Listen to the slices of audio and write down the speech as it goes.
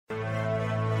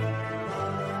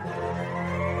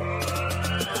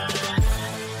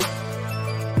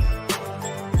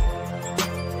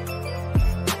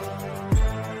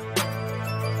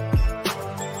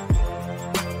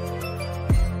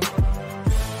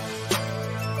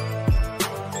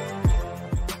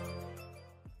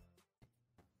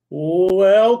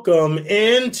Welcome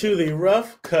into the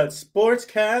Rough Cut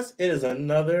Sportscast. It is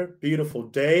another beautiful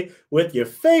day with your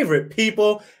favorite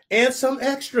people and some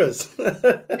extras.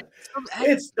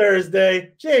 It's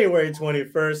Thursday, January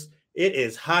 21st. It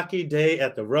is hockey day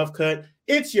at the Rough Cut.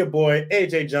 It's your boy,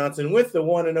 AJ Johnson, with the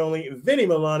one and only Vinny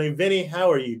Milani. Vinny,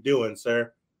 how are you doing,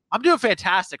 sir? I'm doing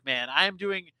fantastic, man. I am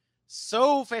doing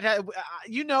so fantastic.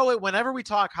 You know it. Whenever we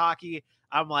talk hockey,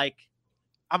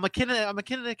 I'm a kid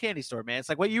in a candy store, man. It's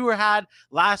like what you had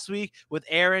last week with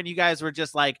Aaron. You guys were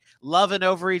just like loving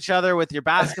over each other with your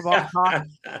basketball talk.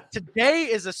 Today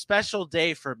is a special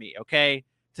day for me. Okay,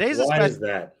 today's a special. Why is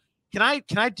that?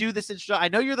 Can I do this intro? I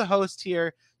know you're the host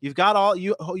here. You've got all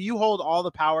you hold all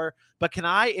the power, but can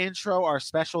I intro our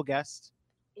special guest?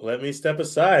 Let me step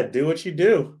aside. Do what you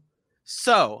do.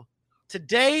 So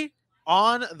today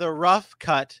on the Rough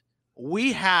Cut,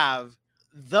 we have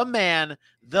the man,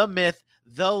 the myth,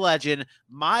 the legend,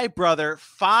 my brother,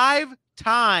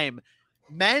 5-time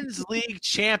men's league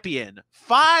champion,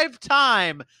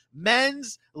 5-time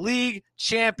men's league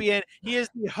champion. He is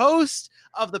the host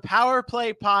of the Power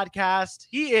Play podcast.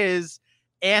 He is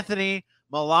Anthony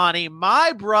Milani,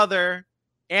 my brother.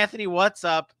 Anthony, what's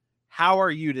up? How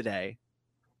are you today?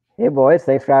 Hey boys,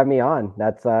 thanks for having me on.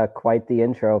 That's quite the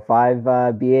intro. 5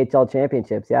 BHL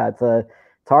championships. Yeah, it's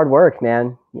hard work,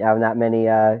 man. You having that many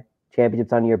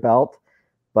championships under your belt.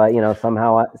 But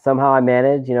somehow I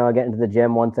manage. I get into the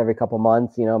gym once every couple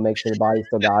months. Make sure the body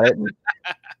still got it. And,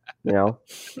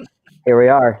 here we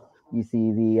are. You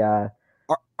see the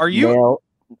are you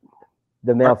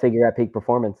male figure at peak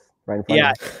performance right in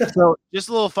front of you. So just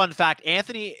a little fun fact: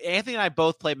 Anthony and I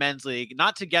both play men's league,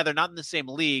 not together, not in the same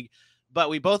league, but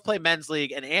we both play men's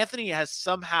league. And Anthony has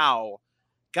somehow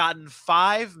gotten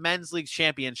 5 men's league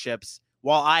championships,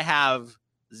 while I have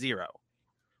 0.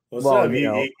 What's up?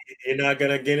 You're not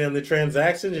going to get in the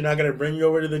transactions? You're not going to bring you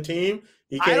over to the team?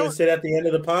 You can't even sit at the end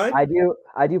of the pine? I do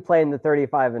play in the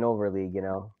 35 and over league,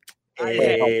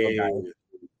 Hey,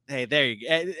 there you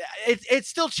go. It's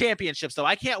still championships, though.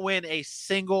 I can't win a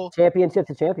single championship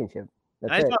to championship.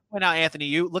 I just want to point out, Anthony,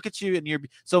 you look at you and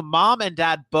so mom and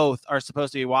dad both are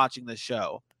supposed to be watching this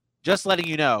show. Just letting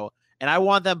you know. And I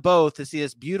want them both to see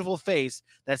this beautiful face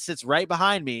that sits right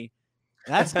behind me.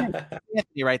 That's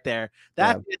Anthony right there.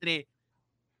 That's Anthony.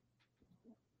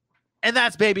 And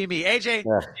that's baby me. AJ, take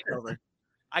over.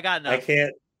 I got enough.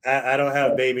 I don't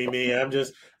have baby me.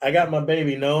 I got my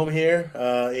baby gnome here,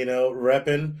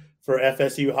 repping for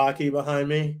FSU hockey behind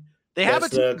me. They have a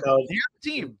team. They have a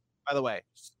team, by the way.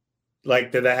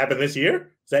 Like, did that happen this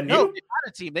year? Is that new? No, they've had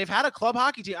a team. They've had a club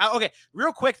hockey team. Okay,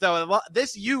 real quick, though.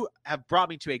 You have brought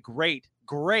me to a great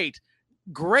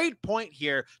point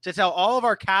here to tell all of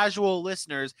our casual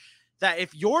listeners that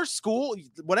if your school,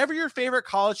 whatever your favorite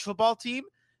college football team,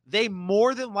 they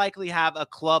more than likely have a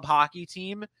club hockey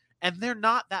team, and they're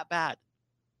not that bad.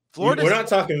 We're not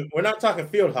talking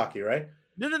field hockey, right?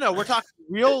 No. We're talking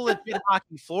real legit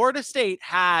hockey. Florida State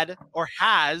had or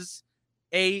has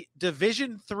a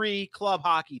Division III club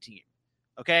hockey team.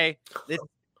 Okay,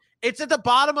 it's at the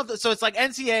bottom of so it's like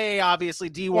NCAA, obviously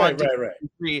D1, right.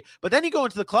 D3, but then you go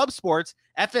into the club sports.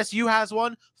 FSU has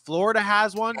one. Florida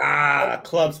has one.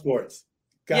 Club sports.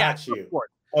 Got you.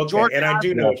 Sports. Okay, Georgia, and I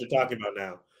do know what you're talking about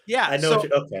now. Yeah, I know.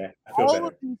 Okay, I feel all better.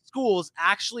 of these schools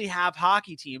actually have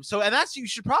hockey teams. So, and you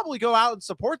should probably go out and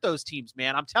support those teams,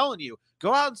 man. I'm telling you,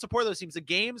 go out and support those teams. The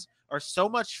games are so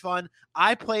much fun.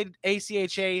 I played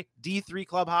ACHA D3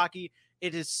 club hockey.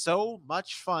 It is so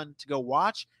much fun to go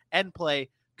watch and play.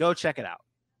 Go check it out.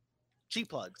 Cheap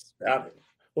plugs.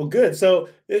 Well, good. So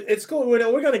it's cool. We're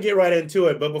going to get right into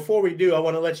it. But before we do, I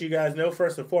want to let you guys know,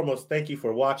 first and foremost, thank you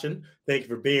for watching. Thank you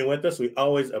for being with us. We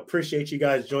always appreciate you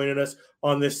guys joining us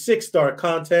on this 6-star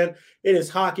content. It is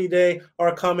hockey day.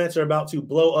 Our comments are about to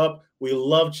blow up. We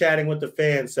love chatting with the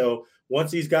fans. So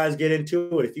once these guys get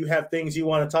into it, if you have things you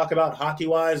want to talk about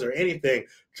hockey-wise or anything,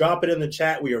 drop it in the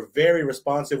chat. We are very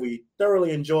responsive. We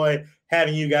thoroughly enjoy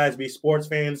having you guys be sports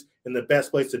fans, and the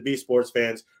best place to be sports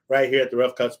fans right here at the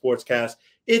Rough Cut Sportscast.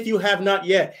 If you have not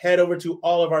yet, head over to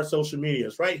all of our social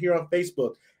medias right here on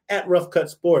Facebook at Rough Cut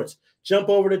Sports. Jump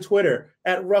over to Twitter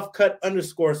at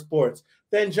roughcut_sports.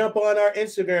 Then jump on our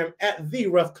Instagram at the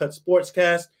Rough Cut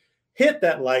Sportscast. Hit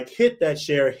that like, hit that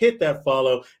share, hit that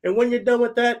follow. And when you're done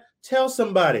with that, tell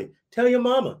somebody. Tell your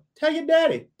mama. Tell your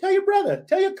daddy. Tell your brother.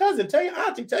 Tell your cousin. Tell your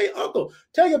auntie. Tell your uncle.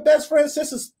 Tell your best friend,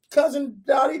 sister, cousin,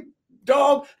 daddy,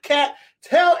 dog, cat.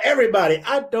 Tell everybody.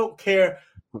 I don't care.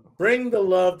 Bring the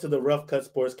love to the Rough Cut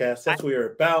Sportscast. That's what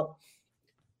we're about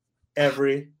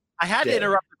every I had to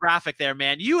interrupt the graphic there,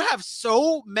 man. You have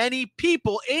so many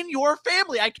people in your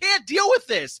family. I can't deal with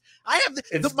this. I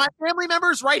have my family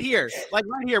members right here. Like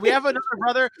right here. We have another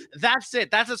brother. That's it.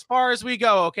 That's as far as we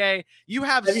go, okay?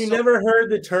 Have you never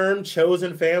heard the term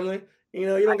chosen family? You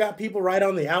know, you don't got people right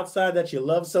on the outside that you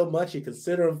love so much you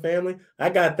consider them family. I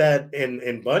got that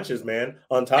in bunches, man,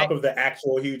 on top of the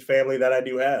actual huge family that I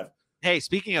do have. Hey,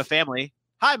 speaking of family,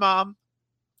 hi, Mom.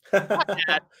 Hi,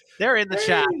 Dad. They're in the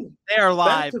chat. They are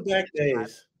live. Back-to-back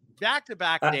days.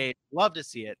 Back-to-back days. Love to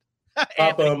see it.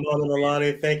 Papa and Mama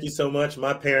Milani, thank you so much.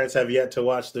 My parents have yet to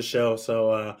watch the show,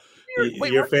 so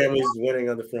your family's winning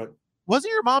on the front.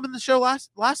 Wasn't your mom in the show last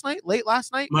night? Late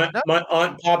last night? My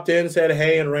aunt popped in, said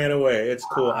hey, and ran away. It's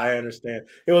cool. I understand.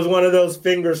 It was one of those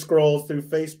finger scrolls through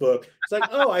Facebook. It's like,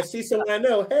 oh, I see someone I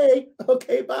know. Hey,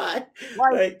 okay, bye.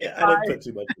 I didn't put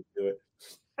too much into it.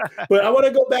 But I want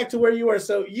to go back to where you were.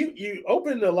 So you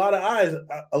opened a lot of eyes.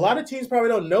 A lot of teams probably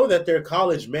don't know that their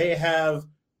college may have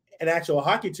an actual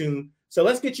hockey team. So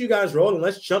let's get you guys rolling.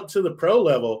 Let's jump to the pro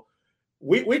level.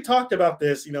 We talked about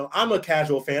this. You know, I'm a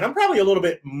casual fan. I'm probably a little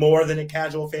bit more than a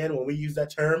casual fan when we use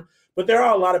that term. But there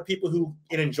are a lot of people who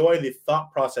can enjoy the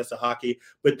thought process of hockey,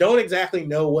 but don't exactly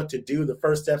know what to do, the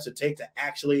first steps to take to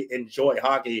actually enjoy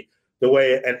hockey the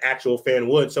way an actual fan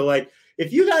would. So, like,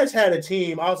 if you guys had a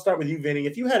team, I'll start with you, Vinny.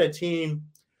 If you had a team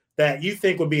that you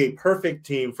think would be a perfect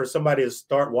team for somebody to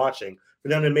start watching, for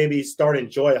them to maybe start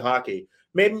enjoy hockey,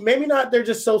 maybe not they're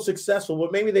just so successful,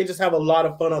 but maybe they just have a lot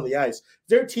of fun on the ice. Is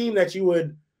there a team that you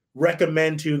would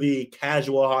recommend to the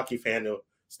casual hockey fan to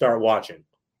start watching?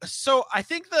 So I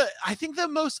think the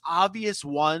most obvious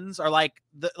ones are like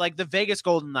the Vegas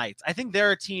Golden Knights. I think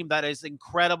they're a team that is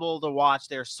incredible to watch.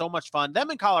 They're so much fun.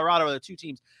 Them and Colorado are the two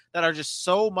teams that are just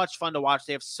so much fun to watch.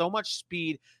 They have so much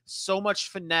speed, so much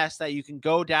finesse that you can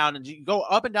go down and you can go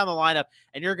up and down the lineup,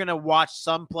 and you're going to watch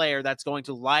some player that's going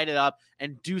to light it up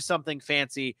and do something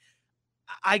fancy.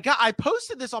 I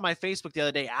posted this on my Facebook the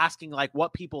other day asking like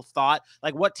what people thought,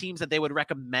 like what teams that they would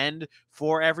recommend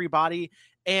for everybody.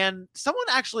 And someone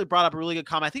actually brought up a really good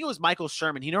comment. I think it was Michael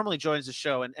Sherman. He normally joins the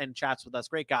show and chats with us.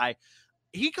 Great guy.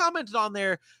 He commented on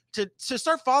there to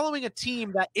start following a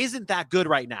team that isn't that good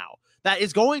right now, that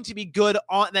is going to be good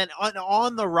on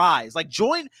the rise. Like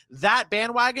join that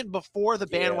bandwagon before the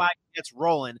bandwagon gets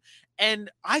rolling. And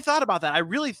I thought about that. I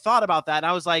really thought about that. And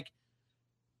I was like,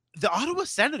 the Ottawa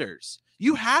Senators.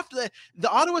 You have to.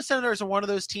 The Ottawa Senators are one of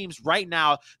those teams right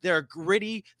now. They're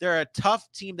gritty. They're a tough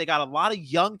team. They got a lot of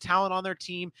young talent on their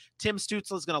team. Tim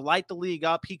Stützle is going to light the league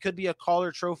up. He could be a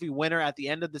Calder Trophy winner at the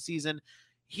end of the season.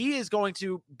 He is going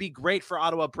to be great for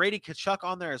Ottawa. Brady Tkachuk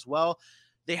on there as well.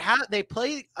 They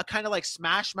play a kind of like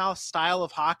smash mouth style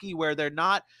of hockey where they're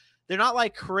not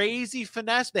like crazy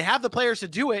finesse. They have the players to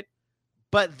do it,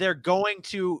 but they're going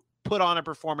to put on a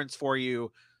performance for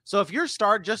you. So if you're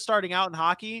just starting out in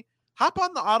hockey, hop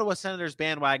on the Ottawa Senators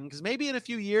bandwagon, because maybe in a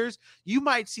few years you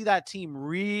might see that team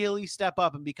really step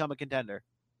up and become a contender.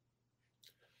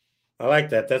 I like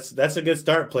that. That's a good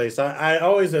start place. I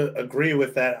always agree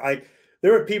with that.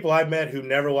 There were people I met who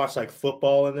never watched like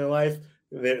football in their life.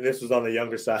 This was on the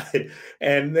younger side,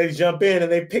 and they jump in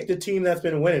and they pick the team that's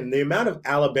been winning. The amount of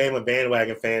Alabama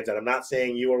bandwagon fans, and I'm not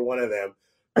saying you are one of them,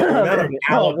 but the amount of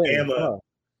Alabama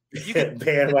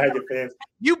bandwagon fans.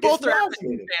 You both are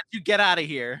fans. You get out of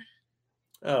here.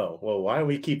 Oh, well, why do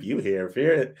we keep you here?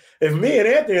 If me and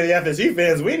Anthony are the FSU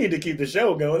fans, we need to keep the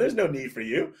show going. There's no need for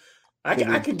you. I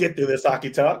can get through this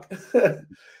hockey talk.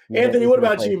 Anthony, what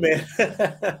about you, man?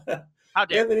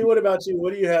 Anthony, what about you?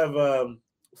 What do you have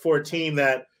for a team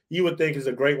that you would think is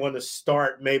a great one to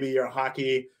start maybe your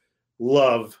hockey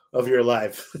love of your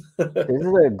life? This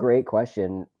is a great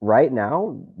question. Right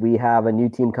now, we have a new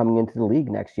team coming into the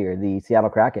league next year, the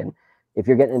Seattle Kraken. If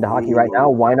you're getting into hockey right now,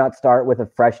 why not start with a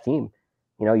fresh team?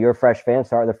 You know, you're a fresh fan,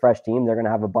 start with a fresh team. They're going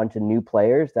to have a bunch of new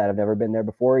players that have never been there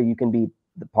before. You can be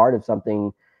the part of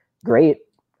something great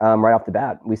right off the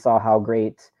bat. We saw how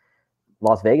great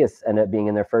Las Vegas ended up being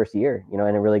in their first year, you know,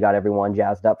 and it really got everyone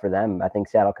jazzed up for them. I think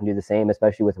Seattle can do the same,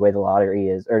 especially with the way the lottery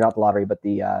is, or not the lottery, but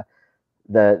the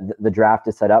draft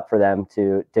is set up for them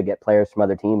to get players from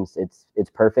other teams.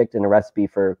 It's perfect and a recipe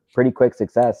for pretty quick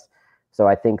success. So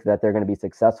I think that they're going to be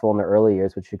successful in the early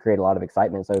years, which should create a lot of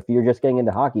excitement. So if you're just getting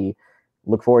into hockey,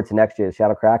 look forward to next year. The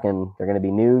Seattle Kraken, they're going to be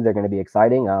new. They're going to be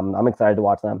exciting. I'm excited to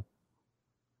watch them.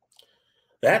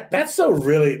 That's a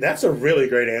really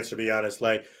great answer, to be honest.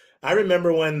 Like, I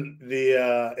remember when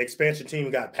the expansion team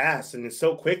got passed, and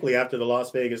so quickly after the Las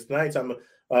Vegas Knights, I'm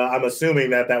assuming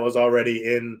that was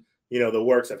already in, you know, the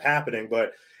works of happening.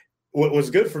 But what was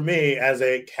good for me as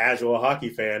a casual hockey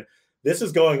fan, This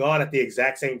is going on at the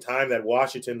exact same time that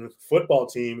Washington football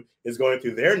team is going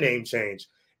through their name change.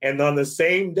 And on the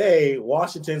same day,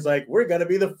 Washington's like, we're going to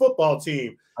be the football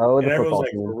team. Oh, and the everyone's football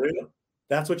like, team. for real?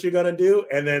 That's what you're going to do?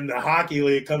 And then the Hockey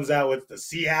League comes out with the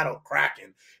Seattle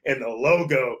Kraken and the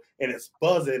logo, and it's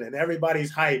buzzing, and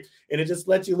everybody's hyped. And it just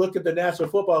lets you look at the National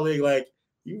Football League like,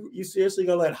 you seriously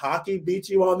going to let hockey beat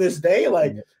you on this day?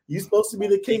 Like, you're supposed to be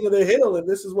the king of the hill, and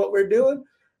this is what we're doing?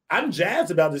 I'm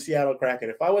jazzed about the Seattle Kraken.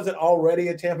 If I wasn't already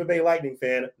a Tampa Bay Lightning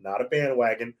fan, not a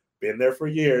bandwagon, been there for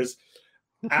years,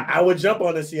 I would jump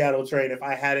on the Seattle train if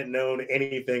I hadn't known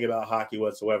anything about hockey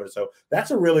whatsoever. So that's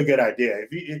a really good idea.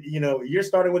 If you're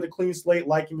starting with a clean slate,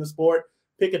 liking the sport,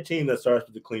 pick a team that starts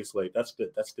with a clean slate. That's good.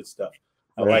 That's good stuff.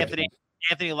 I like it.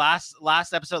 Anthony, last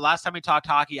episode, last time we talked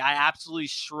hockey, I absolutely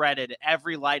shredded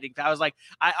every Lightning fan. I was like,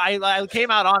 I came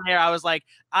out on there. I was like,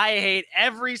 I hate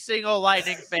every single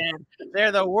Lightning fan.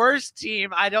 They're the worst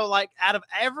team. I don't like, out of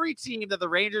every team that the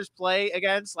Rangers play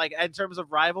against, like in terms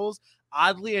of rivals,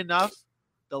 oddly enough,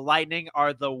 the Lightning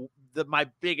are my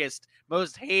biggest,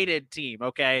 most hated team.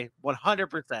 Okay,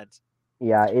 100%.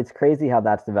 Yeah, it's crazy how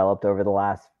that's developed over the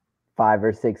last 5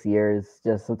 or 6 years.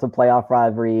 Just some playoff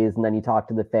rivalries, and then you talk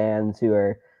to the fans who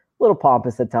are a little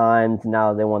pompous at times.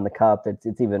 Now they won the cup.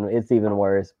 It's even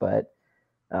worse. But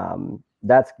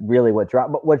that's really what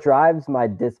drives my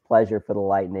displeasure for the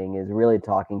Lightning is really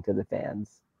talking to the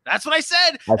fans. That's what I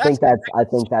said. I think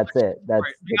that's it.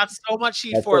 We got so much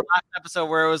heat for it last episode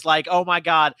where it was like, oh my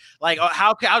God, like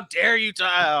how dare you?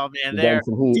 Oh man, there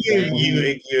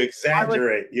you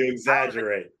exaggerate. You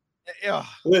exaggerate.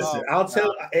 Listen, I'll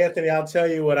tell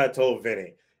you what I told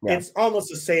Vinny. Yeah. It's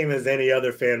almost the same as any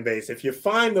other fan base. If you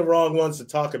find the wrong ones to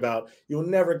talk about, you'll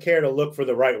never care to look for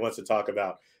the right ones to talk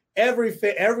about. Every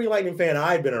Lightning fan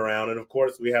I've been around, and of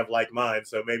course we have like mine,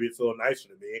 so maybe it's a little nicer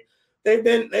to me. They've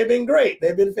been great.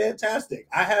 They've been fantastic.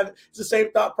 It's the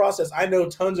same thought process. I know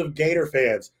tons of Gator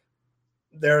fans.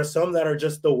 There are some that are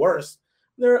just the worst.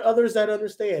 There are others that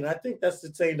understand. I think that's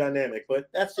the same dynamic, but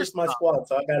that's just my squad.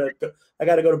 So I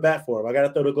gotta go to bat for him. I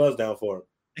gotta throw the gloves down for him.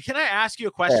 Can I ask you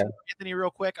a question, Anthony, real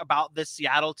quick about this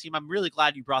Seattle team? I'm really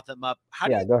glad you brought them up.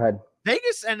 Go ahead.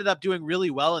 Vegas ended up doing really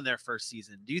well in their first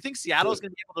season. Do you think Seattle is going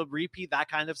to be able to repeat that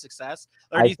kind of success?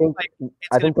 Or I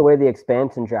think the way the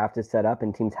expansion draft is set up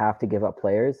and teams have to give up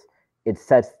players, it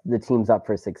sets the teams up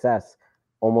for success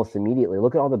almost immediately.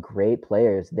 Look at all the great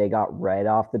players they got right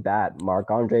off the bat.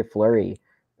 Marc-Andre Fleury,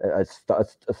 a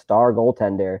star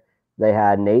goaltender. They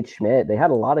had Nate Schmidt. They had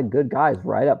a lot of good guys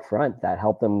right up front that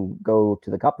helped them go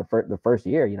to the cup the first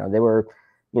year. They were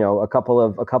a couple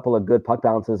of good puck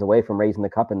balances away from raising the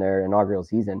cup in their inaugural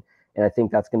season. And I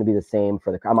think that's going to be the same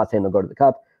for I'm not saying they'll go to the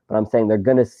cup, but I'm saying they're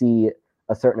going to see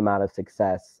a certain amount of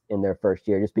success in their first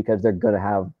year just because they're going to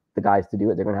have the guys to do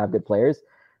it. They're going to have good players.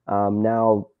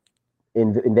 Now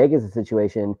in Vegas'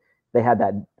 situation, they had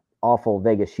that awful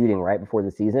Vegas shooting right before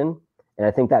the season. And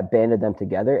I think that banded them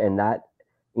together, and that,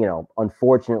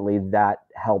 unfortunately that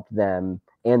helped them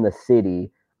and the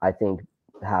city, I think,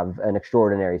 have an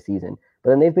extraordinary season. But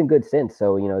then they've been good since.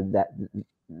 So, that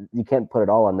you can't put it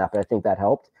all on that, but I think that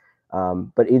helped.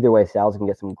 But either way, Sal's can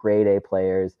get some grade A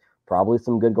players, probably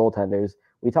some good goaltenders.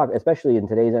 We talk, especially in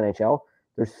today's NHL,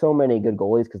 there's so many good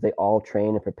goalies because they all train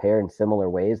and prepare in similar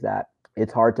ways that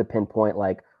it's hard to pinpoint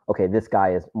like, okay, this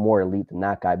guy is more elite than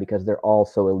that guy because they're all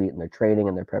so elite in their training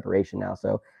and their preparation now.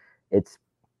 So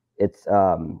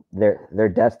they're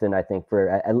destined, I think, for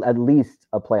at least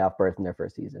a playoff berth in their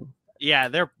first season. Yeah,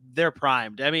 they're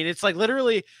primed. I mean, it's like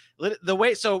literally the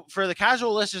way. So for the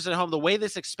casual listeners at home, the way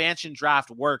this expansion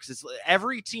draft works is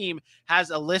every team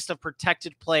has a list of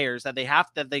protected players that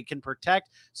they can protect.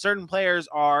 Certain players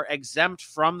are exempt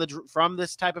from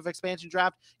this type of expansion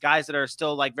draft. Guys that are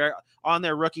still like very on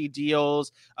their rookie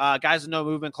deals, guys with no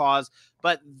movement clause.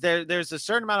 But there's a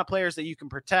certain amount of players that you can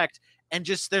protect. And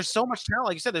just there's so much talent,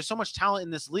 like you said, there's so much talent in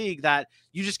this league that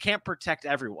you just can't protect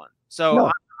everyone.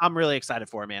 So I'm really excited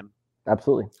for it, man.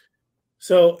 Absolutely.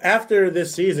 So after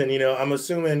this season, I'm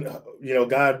assuming,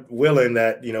 God willing,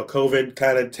 that, COVID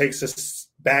kind of takes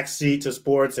a back seat to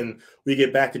sports and we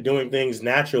get back to doing things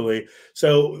naturally.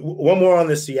 So one more on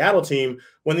the Seattle team,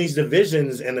 when these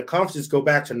divisions and the conferences go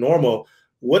back to normal,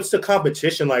 what's the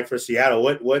competition like for Seattle?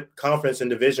 What conference and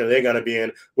division are they going to be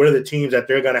in? What are the teams that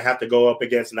they're going to have to go up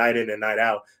against night in and night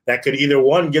out that could either,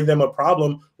 one, give them a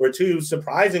problem, or two,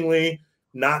 surprisingly,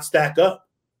 not stack up?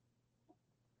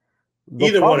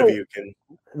 Either one of you can.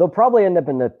 They'll probably end up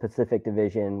in the Pacific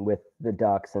Division with the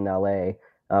Ducks in LA.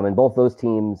 And both those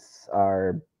teams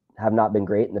have not been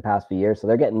great in the past few years. So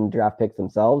they're getting draft picks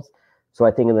themselves. So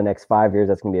I think in the next 5 years,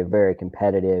 that's going to be a very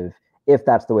competitive, if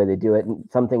that's the way they do it. And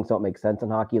some things don't make sense in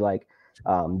hockey, like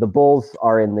The Bulls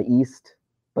are in the East,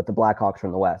 but the Blackhawks are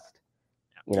in the West.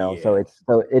 So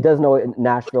it does know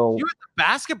Nashville. You have the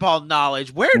basketball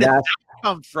knowledge. Where did that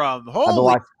come from?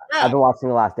 Holy I've been watching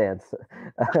The Last Dance.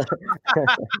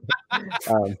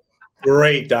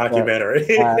 Great documentary.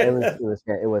 It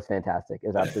was fantastic. It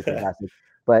was absolutely fantastic.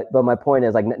 But my point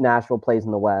is, like, Nashville plays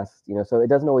in the West, so it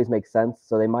doesn't always make sense.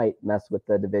 So they might mess with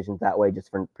the divisions that way just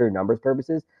for pure numbers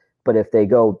purposes. But if they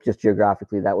go just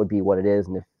geographically, that would be what it is.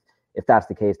 And if that's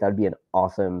the case, that would be an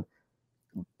awesome,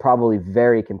 probably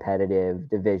very competitive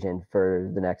division for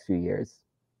the next few years.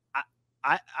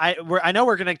 I know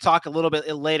we're going to talk a little bit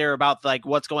later about like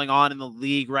what's going on in the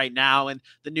league right now and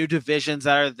the new divisions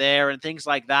that are there and things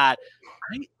like that.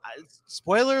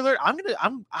 Spoiler alert! I'm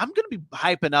gonna be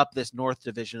hyping up this North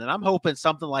Division, and I'm hoping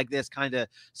something like this kind of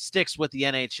sticks with the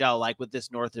NHL, like with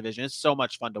this North Division. It's so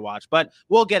much fun to watch, but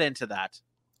we'll get into that.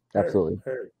 Absolutely.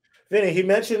 Vinny, he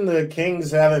mentioned the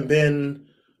Kings haven't been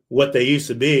what they used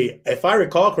to be. If I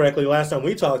recall correctly, last time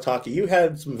we talked hockey, you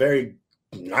had some very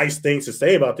nice things to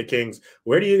say about the Kings.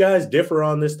 Where do you guys differ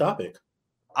on this topic?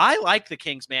 I like the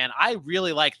Kings, man. I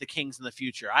really like the Kings in the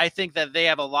future. I think that they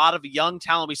have a lot of young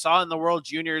talent. We saw in the World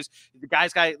Juniors, the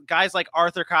guys like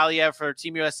Arthur Kaliev for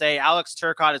Team USA, Alex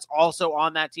Turcotte is also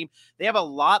on that team. They have a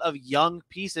lot of young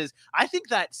pieces. I think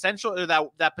that Central or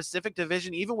that Pacific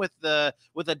Division, even with the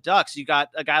Ducks, you got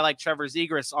a guy like Trevor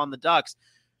Zegras on the Ducks.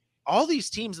 All these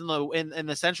teams in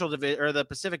the Central Division or the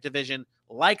Pacific Division,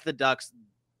 like the Ducks,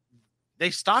 they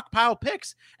stockpile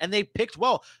picks and they picked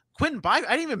well. I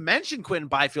didn't even mention Quentin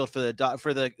Byfield for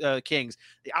the Kings.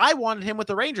 I wanted him with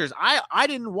the Rangers. I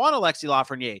didn't want Alexis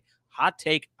Lafreniere. Hot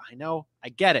take. I know. I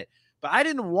get it. But I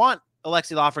didn't want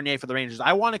Alexis Lafreniere for the Rangers.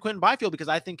 I wanted Quentin Byfield because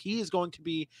I think he is going to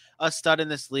be a stud in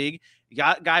this league. You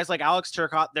got guys like Alex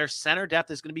Turcotte. Their center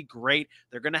depth is going to be great.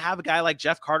 They're going to have a guy like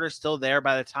Jeff Carter still there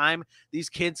by the time these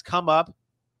kids come up.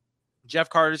 Jeff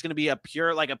Carter is going to be a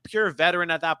pure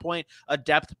veteran at that point, a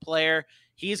depth player.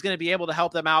 He's going to be able to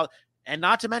help them out. And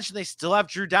not to mention, they still have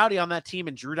Drew Doughty on that team,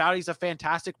 and Drew Doughty's a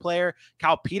fantastic player.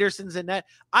 Cal Peterson's in net.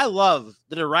 I love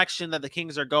the direction that the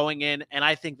Kings are going in, and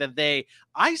I think that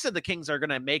I said the Kings are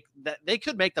going to they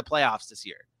could make the playoffs this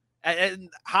year. And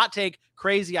hot take,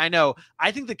 crazy, I know. I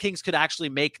think the Kings could actually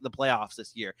make the playoffs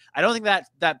this year. I don't think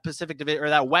that Pacific Division or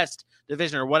that West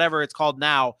Division or whatever it's called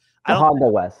now. The Honda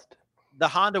West. The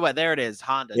Honda West. There it is,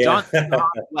 Honda. Yeah. John Cena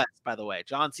Honda West, by the way.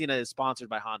 John Cena is sponsored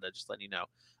by Honda, just letting you know.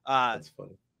 That's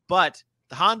funny. But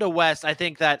the Honda West, I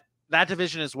think that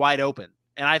division is wide open.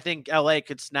 And I think LA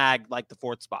could snag like the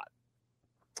 4th spot.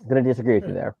 I'm going to disagree with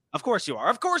you there. Of course you are.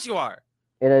 Of course you are.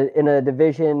 In a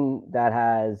division that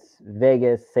has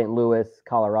Vegas, St. Louis,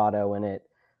 Colorado in it,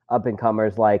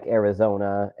 up-and-comers like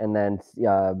Arizona, and then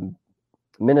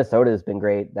Minnesota has been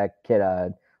great. That kid,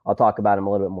 I'll talk about him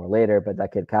a little bit more later, but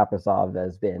that kid Kaprizov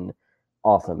has been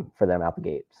awesome for them out the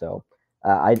gate. So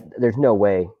there's no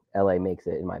way LA makes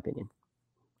it, in my opinion.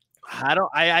 No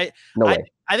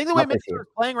way. I think the way Minnesota is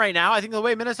playing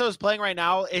right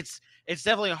now, it's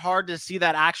definitely hard to see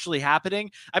that actually happening.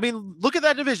 I mean, look at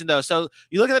that division though. So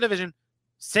you look at that division,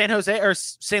 San Jose or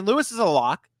St. Louis is a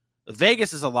lock,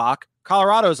 Vegas is a lock,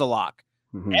 Colorado is a lock.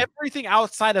 Mm-hmm. Everything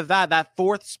outside of that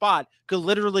 4th spot could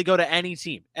literally go to any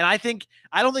team. And I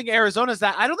don't think Arizona's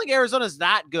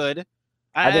that good.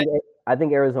 I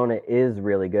think Arizona is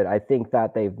really good. I think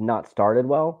that they've not started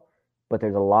well, but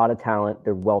there's a lot of talent.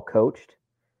 They're well coached.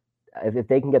 If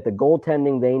they can get the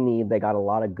goaltending they need, they got a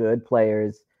lot of good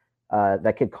players.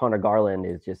 That kid Connor Garland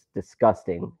is just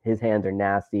disgusting. His hands are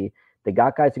nasty. They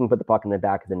got guys who can put the puck in the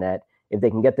back of the net. If they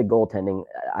can get the goaltending,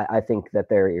 I think that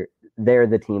they're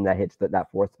the team that hits that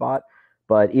 4th spot.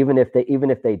 But even if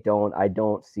they don't, I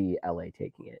don't see LA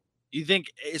taking it. You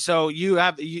think so? You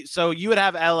would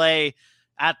have LA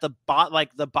at the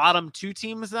bottom 2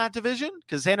 teams in that division,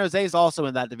 because San Jose is also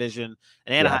in that division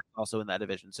and Anaheim is also in that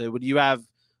division. So would you have?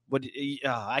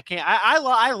 I can't. I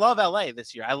love LA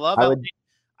this year. I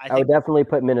would definitely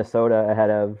put Minnesota ahead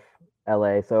of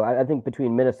LA. So I think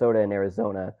between Minnesota and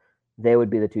Arizona, they would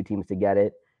be the 2 teams to get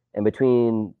it. And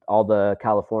between all the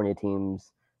California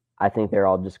teams, I think they're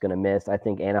all just going to miss. I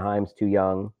think Anaheim's too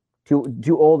young,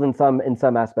 too old in some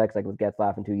aspects, like with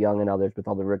Getzlaf, and too young in others with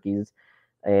all the rookies.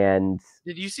 And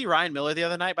did you see Ryan Miller the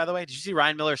other night, by the way? Did you see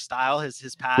Ryan Miller's style,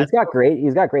 his pads? He's got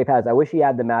great pads. I wish he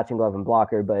had the matching glove and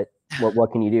blocker, but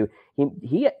what can you do?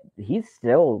 He's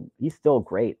still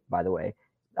great, by the way.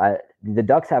 The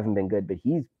Ducks haven't been good, but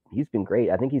he's been great.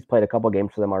 I think he's played a couple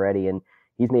games for them already, and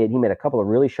he made a couple of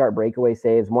really sharp breakaway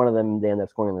saves. One of them they ended up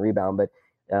scoring the rebound, but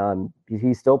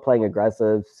he's still playing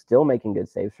aggressive, still making good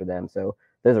saves for them. So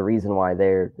there's a reason why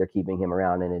they're keeping him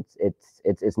around, and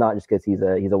it's not just because he's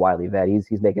a wily vet.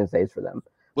 He's making saves for them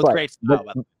with great style.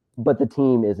 But the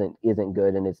team isn't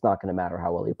good, and it's not going to matter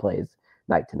how well he plays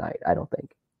night to night, I don't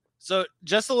think. So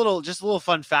just a little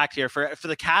fun fact here for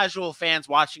the casual fans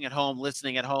watching at home,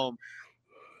 listening at home.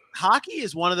 Hockey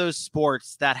is one of those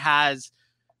sports that has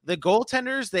the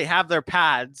goaltenders, they have their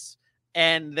pads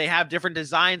and they have different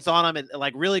designs on them and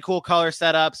like really cool color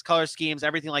setups, color schemes,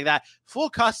 everything like that. Full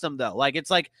custom though. Like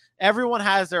it's like everyone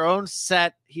has their own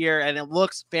set here and it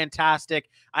looks fantastic.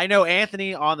 I know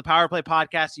Anthony on the Power Play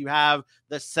podcast, you have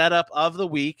the setup of the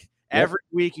week. Yep. Every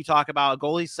week you talk about a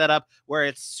goalie setup where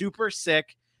it's super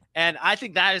sick. And I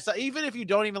think that is, even if you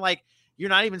don't even like, you're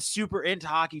not even super into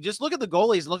hockey, just look at the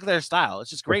goalies, look at their style. It's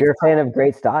just great. If you're a fan of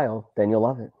great style, then you'll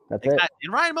love it. That's it.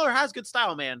 And Ryan Miller has good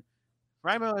style, man.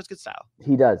 Ryan Miller has good style.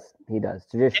 He does.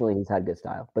 Traditionally, he's had good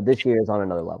style, but this year is on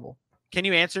another level. Can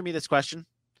you answer me this question?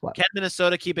 What? Can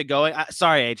Minnesota keep it going?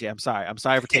 Sorry, AJ. I'm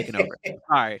sorry for taking over.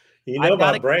 Sorry. You know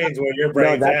my brains where your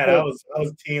brain's at. I was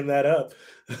teeing that up.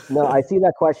 No, I see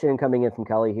that question coming in from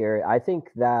Kelly here. I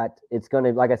think that it's going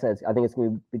to, like I said, I think it's going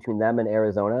to be between them and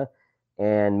Arizona.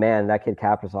 And man, that kid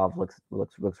Kaprizov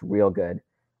looks real good.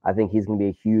 I think he's going to be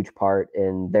a huge part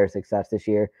in their success this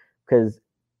year because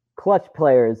clutch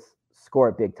players score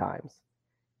at big times.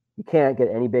 You can't get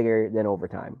any bigger than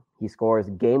overtime. He scores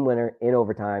game winner in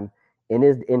overtime. In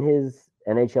his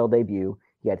NHL debut,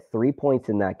 he had 3 points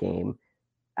in that game.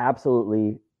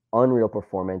 Absolutely unreal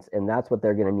performance, and that's what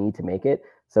they're going to need to make it.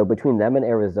 So between them and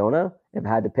Arizona, if I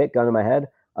had to pick, gun in my head,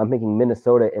 I'm thinking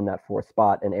Minnesota in that fourth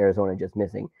spot and Arizona just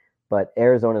missing. But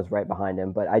Arizona's right behind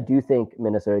him. But I do think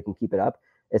Minnesota can keep it up,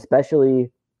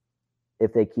 especially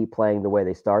if they keep playing the way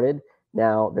they started.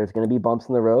 Now, there's going to be bumps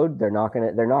in the road. They're not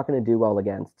going to do well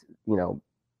against,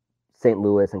 St.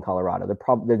 Louis and Colorado.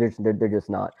 They're just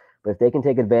not. But if they can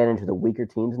take advantage of the weaker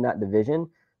teams in that division,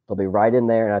 they'll be right in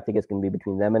there. And I think it's going to be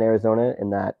between them and Arizona in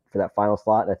that for that final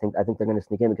slot. And I think they're going to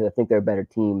sneak in because I think they're a better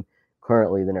team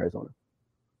currently than Arizona.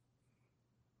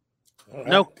 All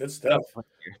right, good stuff.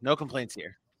 No complaints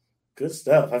here. Good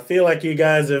stuff. I feel like you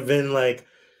guys have been like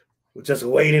just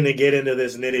waiting to get into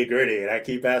this nitty gritty, and I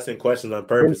keep asking questions on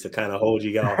purpose to kind of hold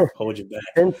you back.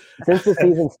 Since the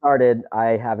season started,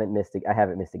 I haven't missed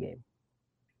a game.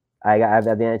 I have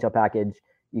the NHL package.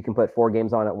 You can put 4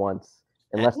 games on at once.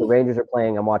 Unless the Rangers are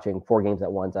playing, I'm watching 4 games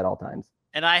at once at all times.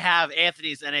 And I have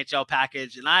Anthony's NHL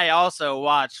package, and I also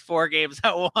watch 4 games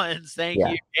at once. Thank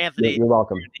you, Anthony. You're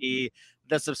welcome.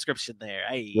 The subscription there.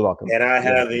 Hey. You're welcome. And I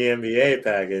have the NBA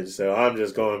package, so I'm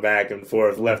just going back and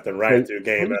forth, left and right through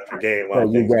game after game.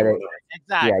 You get it.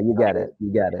 Exactly. Yeah,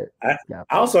 you get it.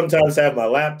 I'll sometimes have my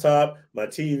laptop, my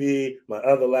TV, my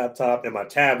other laptop, and my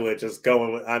tablet just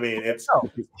going. I mean, it's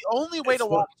the only way to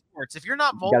watch sports. If you're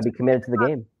not you got to be committed to the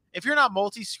game. If you're not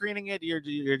multi-screening it, you're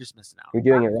just missing out. You're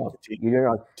doing it wrong. You're doing it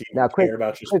wrong. Now,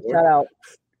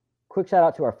 quick shout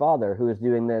out to our father who was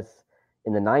doing this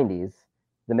in the 90s.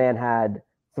 The man had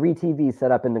 3 TVs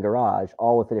set up in the garage,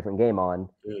 all with a different game on.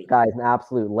 Guy's an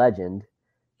absolute legend.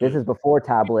 This is before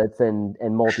tablets and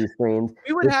multi-screens.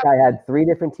 Guy had 3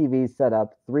 different TVs set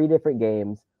up, 3 different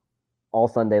games, all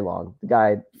Sunday long. The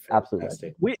guy, absolute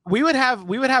legend. We would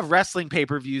have wrestling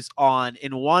pay-per-views on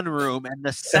in one room and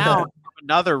the sound from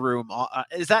another room.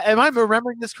 Am I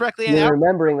remembering this correctly? You're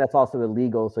remembering that's also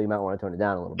illegal, so you might want to tone it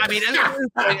down a little bit.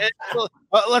 I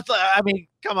mean,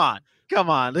 come on.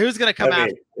 Who's going to come out?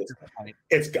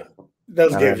 It's gone.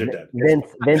 Those games are done. Vince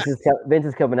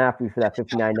is coming after you for that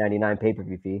 $59.99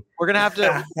 pay-per-view fee. We're gonna have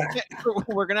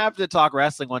to talk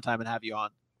wrestling one time and have you on.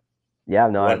 Yeah,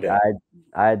 no, I'd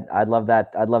love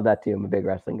that. I'd love that too. I'm a big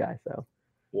wrestling guy, so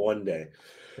one day.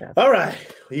 Yeah. All right,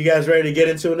 you guys ready to get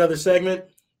into another segment?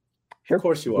 Sure. Of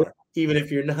course you are. Even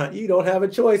if you're not, you don't have a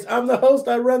choice. I'm the host.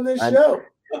 I run this show.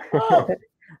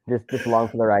 just along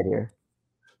for the ride here.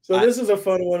 So this is a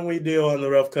fun one we do on the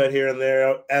Rough Cut here and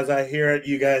there. As I hear it,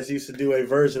 you guys used to do a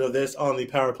version of this on the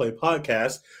Power Play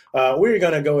podcast. We're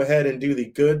going to go ahead and do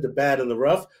the good, the bad, and the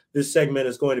rough. This segment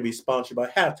is going to be sponsored by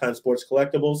Halftime Sports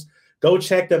Collectibles. Go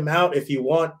check them out if you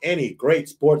want any great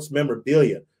sports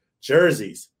memorabilia,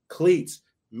 jerseys, cleats,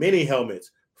 mini helmets,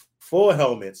 full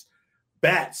helmets,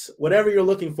 bats, whatever you're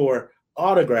looking for,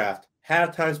 autographed.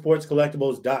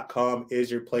 HalftimeSportsCollectibles.com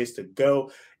is your place to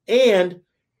go. And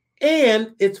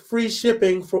it's free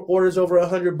shipping for orders over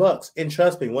 $100. And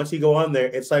trust me, once you go on there,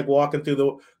 it's like walking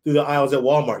through the aisles at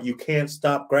Walmart. You can't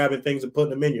stop grabbing things and putting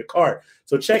them in your cart.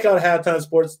 So check out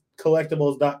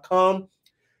HalftimeSportsCollectibles.com.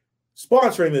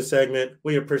 Sponsoring this segment,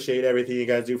 we appreciate everything you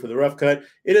guys do for the Rough Cut.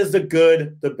 It is the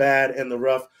good, the bad, and the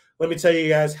rough. Let me tell you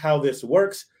guys how this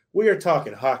works. We are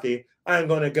talking hockey. I'm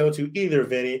going to go to either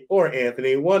Vinny or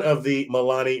Anthony, one of the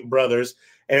Milani brothers,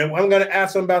 and I'm going to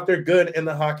ask them about their good in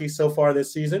the hockey so far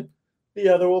this season. The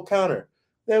other will counter.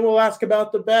 Then we'll ask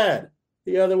about the bad.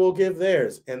 The other will give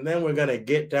theirs. And then we're going to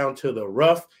get down to the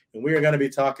rough, and we are going to be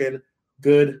talking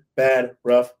good, bad,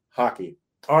 rough hockey.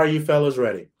 Are you fellas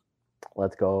ready?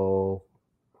 Let's go.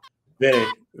 Vinny.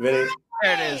 There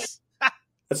it is.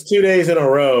 That's 2 days in a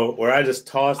row where I just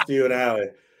tossed you an alley.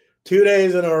 2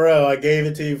 days in a row, I gave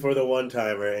it to you for the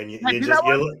one-timer, and you I did just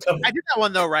that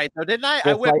one though, right? Though, didn't I?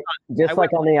 Just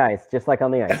like on the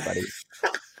ice, buddy.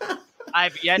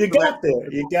 I've yet. You got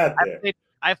there.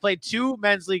 I've played 2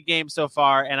 men's league games so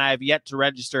far, and I have yet to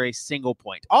register a single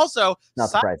point. Also,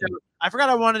 I forgot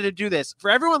I wanted to do this for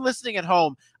everyone listening at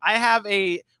home.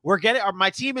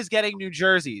 My team is getting new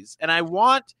jerseys, and I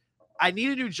need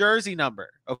a new jersey number.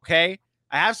 Okay.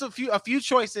 I have a few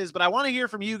choices, but I want to hear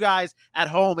from you guys at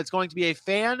home. It's going to be a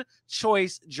fan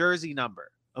choice jersey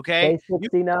number. Okay.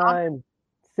 69.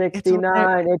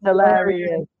 69. It's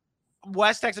hilarious.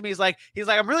 Wes texted me. He's like,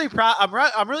 I'm really proud.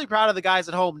 I'm really proud of the guys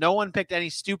at home. No one picked any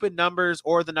stupid numbers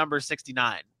or the number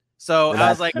 69. So I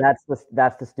was like, that's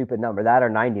the stupid number. That or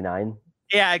 99.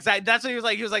 Yeah, exactly. That's what he was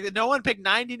like. He was like, no one picked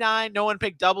 99, no one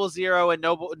picked 00, and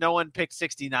no one picked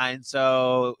 69.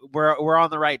 So we're on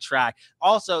the right track.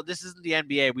 Also, this isn't the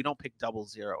NBA. We don't pick 00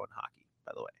 in hockey,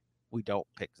 by the way. We don't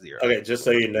pick 0. Okay, just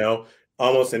so you know,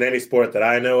 almost in any sport that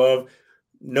I know of,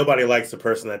 nobody likes the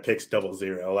person that picks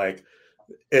 00. Like,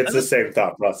 it's the same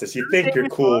thought process. You think you're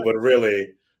cool, but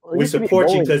really, we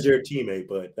support you because you're a teammate,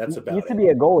 but that's about it. It used to be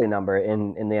a goalie number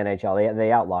in the NHL.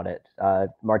 They outlawed it.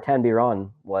 Martin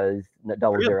Biron was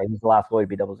 00. He's the last goalie to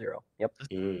be 00. Yep.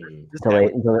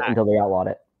 Until they outlawed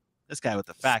it. This guy with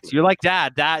the facts. You're like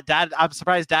Dad. Dad. I'm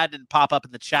surprised Dad didn't pop up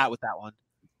in the chat with that one.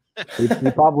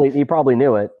 he probably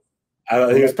knew it.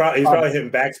 He's probably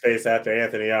hitting backspace after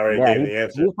Anthony already gave the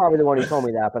answer. He was probably the one who told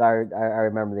me that, but I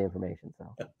remember the information.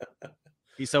 So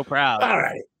he's so proud. All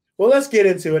right. Well, let's get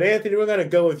into it. Anthony, we're going to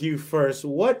go with you first.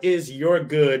 What is your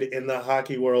good in the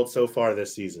hockey world so far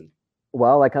this season?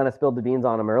 Well, I kind of spilled the beans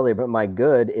on him earlier, but my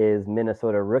good is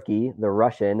Minnesota rookie, the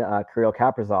Russian, Kirill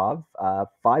Kaprizov,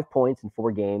 5 points in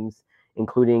 4 games,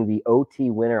 including the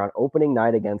OT winner on opening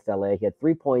night against LA. He had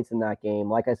 3 points in that game.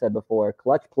 Like I said before,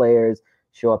 clutch players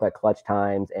show up at clutch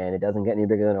times, and it doesn't get any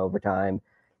bigger than overtime.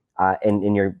 And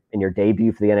in your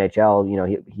debut for the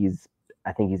NHL, he's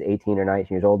I think he's 18 or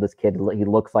 19 years old. This kid, he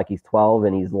looks like he's 12,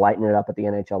 and he's lighting it up at the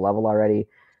NHL level already.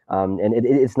 And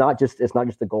it's not just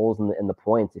the goals and the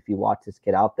points. If you watch this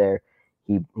kid out there,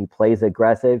 he plays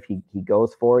aggressive. He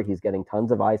goes for it. He's getting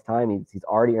tons of ice time. He's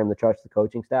already earned the trust of the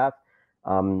coaching staff.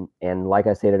 And like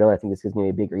I stated earlier, I think this is going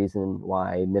to be a big reason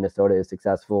why Minnesota is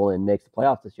successful and makes the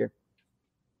playoffs this year.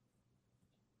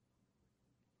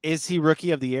 Is he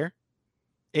rookie of the year?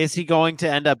 Is he going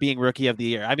to end up being rookie of the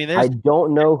year? I mean, I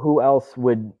don't know who else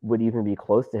would even be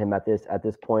close to him at this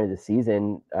point of the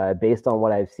season, based on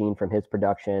what I've seen from his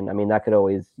production. I mean, that could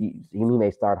always he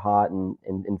may start hot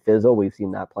and fizzle. We've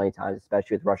seen that plenty of times,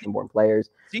 especially with Russian-born players.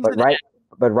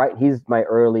 But he's my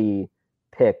early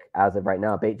pick as of right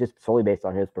now, just solely based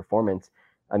on his performance.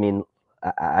 I mean,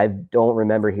 I don't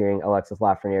remember hearing Alexis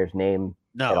Lafreniere's name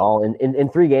at all in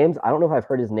 3 games. I don't know if I've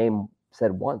heard his name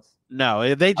said once.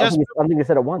 No, they just. I think they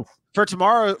said it once. For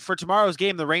tomorrow's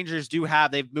game, the Rangers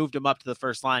they've moved him up to the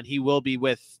first line. He will be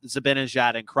with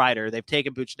Zibanejad and Kreider. They've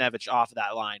taken Buchnevich off of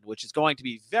that line, which is going to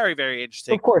be very, very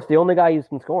interesting. Of course, the only guy who's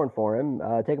been scoring for him,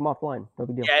 take him off the line. No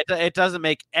big deal. Yeah, it doesn't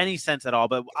make any sense at all.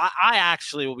 But I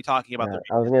actually will be talking about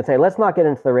I was going to say, let's not get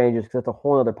into the Rangers because it's a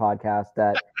whole other podcast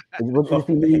that will just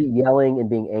be me yelling and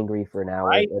being angry for an hour.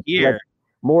 Right here.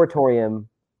 Moratorium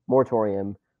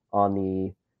on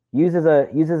the. Hughes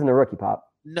isn't a rookie,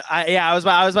 Pop. No, I was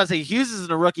about to say Hughes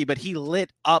isn't a rookie, but he lit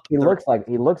up. He looks like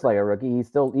a rookie.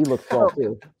 He looks 12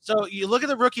 too. So you look at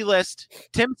the rookie list: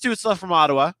 Tim Stützle from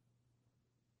Ottawa,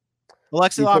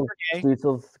 Alexei Lafreniere.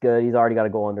 Stützle's good. He's already got a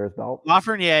goal under his belt.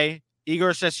 Lafreniere,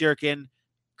 Igor Shesterkin,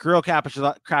 Kirill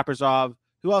Kaprizov.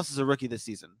 Who else is a rookie this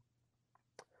season?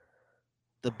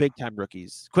 The big time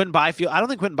rookies. Quentin Byfield. I don't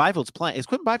think Quentin Byfield's playing. Is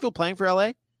Quentin Byfield playing for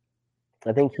LA?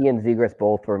 I think he and Zegras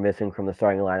both were missing from the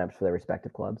starting lineups for their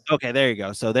respective clubs. Okay, there you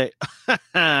go. So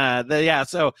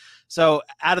So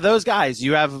out of those guys,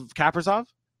 you have Kaprizov?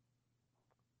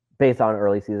 Based on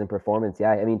early season performance,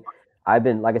 yeah. I mean, I've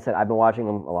been watching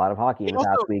a lot of hockey in the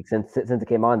past week since it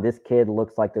came on. This kid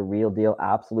looks like the real deal,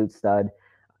 absolute stud.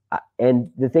 And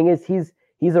the thing is,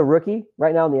 he's a rookie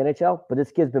right now in the NHL, but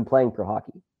this kid's been playing pro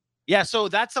hockey. Yeah, so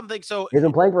that's something. So he's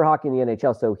been playing for hockey in the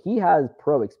NHL, so he has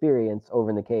pro experience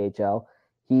over in the KHL.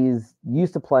 He's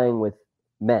used to playing with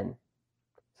men.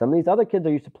 Some of these other kids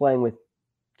are used to playing with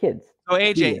kids. So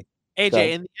AJ, So,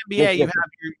 in the NBA, you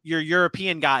have your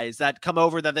European guys that come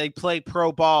over that they play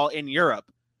pro ball in Europe,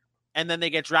 and then they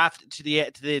get drafted to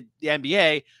the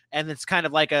NBA, and it's kind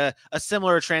of like a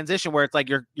similar transition where it's like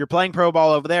you're playing pro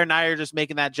ball over there, now you're just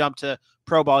making that jump to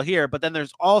pro ball here. But then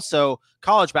there's also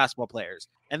college basketball players,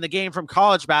 and the game from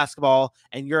college basketball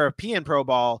and European pro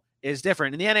ball is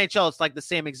different. In the NHL, it's like the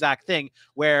same exact thing,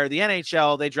 where the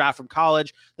NHL, they draft from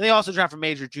college. They also draft from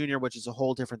major junior, which is a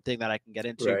whole different thing that I can get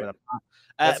into. Right. But I'm not.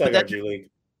 That's like our G League.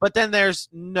 But then it's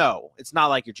not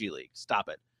like your G League. Stop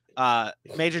it.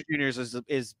 Major juniors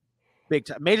is big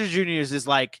time. Major juniors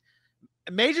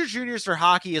for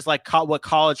hockey is like what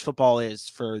college football is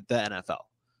for the NFL.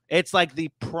 It's like the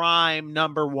prime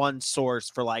number one source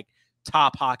for like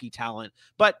top hockey talent.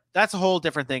 But that's a whole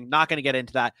different thing. Not going to get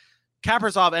into that.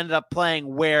 Kaprizov ended up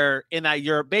playing where in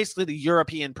that basically the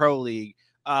European Pro League,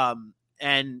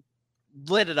 and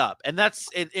lit it up. And that's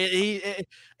it.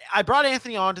 I brought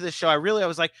Anthony onto this show. I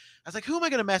was like, who am I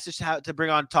going to message to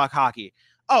bring on talk hockey?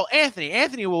 Oh, Anthony.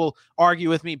 Anthony will argue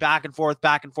with me back and forth,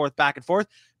 but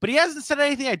he hasn't said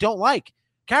anything I don't like.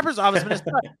 Kaprizov has been a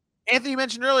stud. Anthony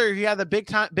mentioned earlier he had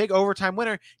the big overtime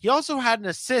winner. He also had an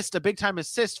assist, a big time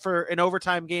assist for an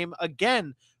overtime game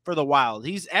again for the Wild.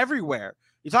 He's everywhere.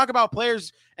 You talk about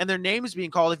players and their names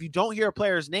being called. If you don't hear a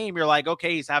player's name, you're like,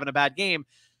 okay, he's having a bad game.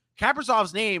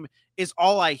 Kaprizov's name is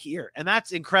all I hear, and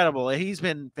that's incredible. He's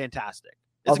been fantastic.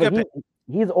 It's a good pick.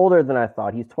 He's older than I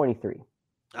thought. He's 23.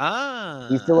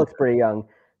 He still looks pretty young,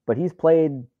 but he's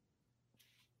played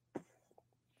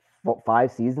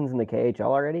 5 seasons in the KHL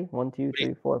already. 1, 2,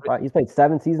 3, 4, 5. He's played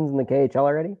 7 seasons in the KHL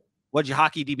already. What'd you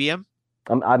hockey DB him?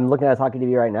 I'm looking at his hockey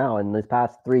DB right now. In this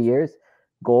past 3 years,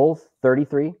 goals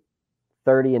 33,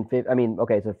 30, and 50. I mean,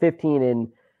 okay, so 15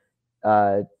 in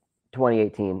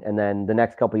 2018, and then the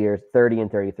next couple years 30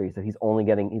 and 33. So he's only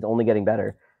getting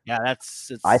better. Yeah,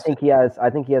 I think he has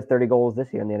 30 goals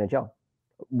this year in the NHL.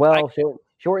 Well,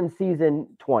 shortened season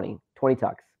 20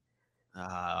 tucks.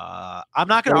 I'm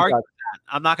not going to argue with that.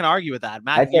 I'm not going to argue with that,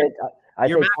 Matt. I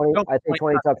say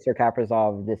 20 tucks for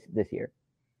Kaprizov this year.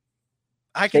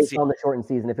 I can see on the shortened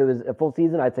season. If it was a full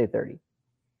season, I'd say 30.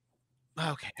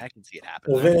 Okay, I can see it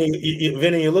happen. Well,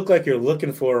 Vinny, you look like you're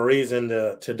looking for a reason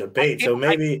to debate. So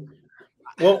maybe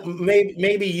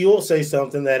you'll say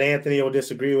something that Anthony will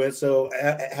disagree with. So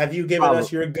have you given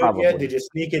us your good yet? Did you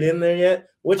sneak it in there yet?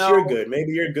 What's your good?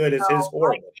 Maybe your good is his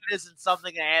horrible. It isn't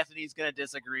something that Anthony's going to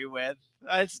disagree with.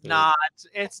 It's not.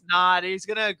 It's not. He's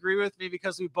going to agree with me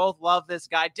because we both love this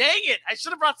guy. Dang it! I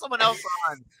should have brought someone else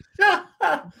on.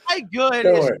 My good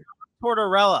is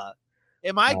Tortorella.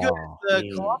 Am I good as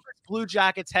the Columbus Blue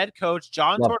Jackets head coach,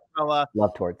 John Tortorella?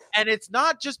 Love Torts. And it's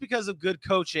not just because of good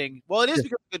coaching. Well, it is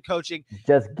because of good coaching.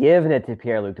 Just giving it to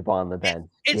Pierre-Luc Dubois on the bench.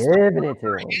 It's giving it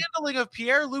to him. Handling of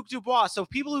Pierre-Luc Dubois. So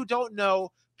people who don't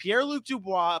know, Pierre-Luc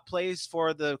Dubois plays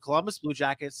for the Columbus Blue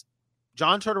Jackets.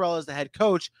 John Tortorella is the head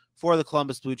coach for the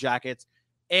Columbus Blue Jackets.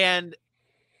 And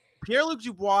Pierre-Luc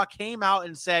Dubois came out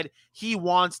and said he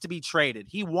wants to be traded.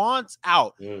 He wants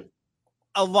out.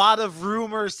 A lot of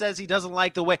rumors says he doesn't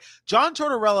like the way John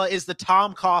Tortorella is the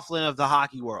Tom Coughlin of the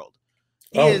hockey world.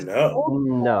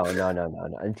 No.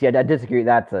 Yeah, I disagree.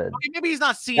 Maybe he's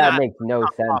not seen that makes no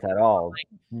sense at all.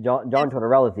 John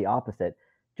Tortorella is the opposite.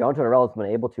 John Tortorella has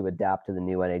been able to adapt to the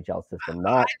new NHL system.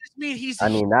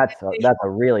 That's a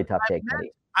really tough take.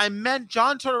 I meant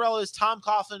John Tortorella is Tom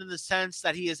Coughlin in the sense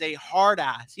that he is a hard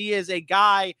ass. He is a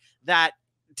guy that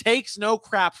takes no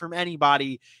crap from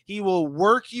anybody. He will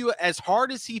work you as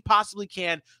hard as he possibly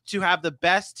can to have the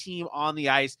best team on the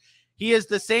ice. He is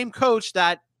the same coach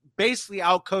that basically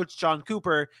outcoached John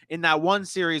Cooper in that one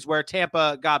series where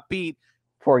Tampa got beat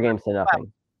 4 games to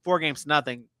nothing. 4 games to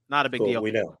nothing. Not a big deal.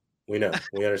 We know. We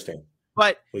understand.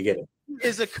 But we get it.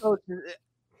 Is a coach.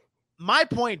 My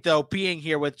point, though, being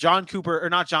here with John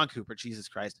Tortorella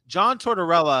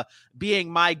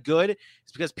being my good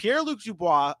is because Pierre-Luc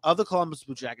Dubois of the Columbus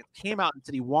Blue Jackets came out and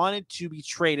said he wanted to be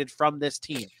traded from this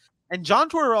team. And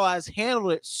John Tortorella has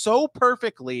handled it so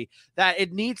perfectly that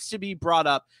it needs to be brought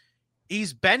up.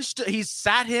 He's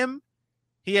sat him.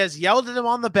 He has yelled at him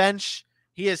on the bench.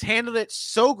 He has handled it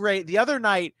so great. The other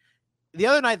night,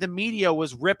 the media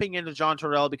was ripping into John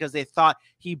Tortorella because they thought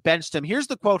he benched him. Here's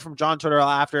the quote from John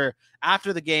Tortorella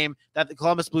after the game that the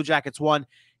Columbus Blue Jackets won.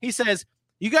 He says,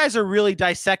 "You guys are really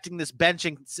dissecting this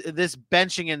benching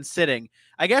and sitting.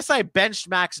 I guess I benched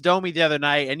Max Domi the other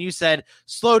night, and you said,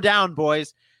 slow down,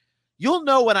 boys. You'll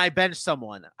know when I bench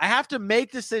someone. I have to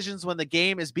make decisions when the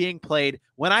game is being played,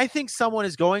 when I think someone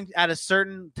is going at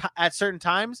certain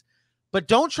times, but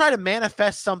don't try to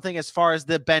manifest something as far as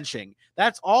the benching.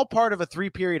 That's all part of a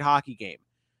 3-period hockey game.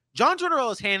 John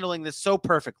Tortorella is handling this so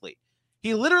perfectly.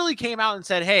 He literally came out and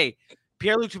said, hey,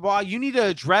 Pierre-Luc Dubois, you need to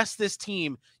address this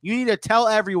team. You need to tell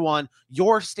everyone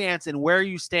your stance and where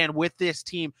you stand with this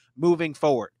team moving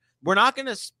forward. We're not going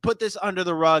to put this under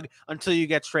the rug until you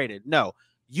get traded. No,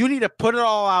 you need to put it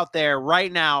all out there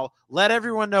right now. Let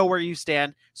everyone know where you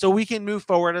stand so we can move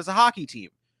forward as a hockey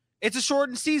team. It's a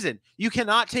shortened season. You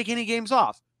cannot take any games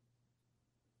off.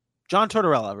 John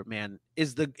Tortorella, man,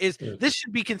 this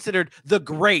should be considered the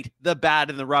great, the bad,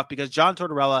 and the rough, because John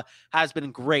Tortorella has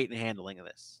been great in handling of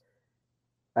this.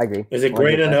 I agree. Is it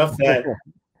great enough that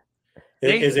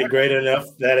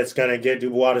it's going to get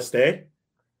Dubois to stay?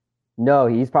 No,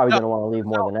 he's probably going to want to leave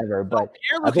more than ever. But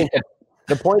I think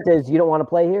the point is, you don't want to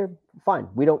play here. Fine,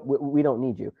 we don't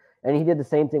need you. And he did the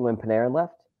same thing when Panarin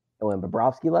left and when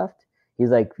Bobrovsky left. He's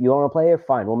like, you want to play here?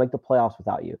 Fine, we'll make the playoffs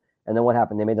without you. And then what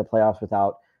happened? They made the playoffs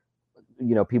without,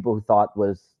 people who thought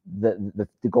was the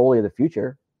goalie of the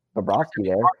future, Bobrovsky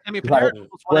there. I mean, Panarin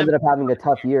who ended up having a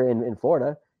tough year in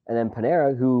Florida. And then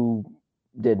Panarin, who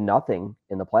did nothing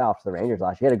in the playoffs for the Rangers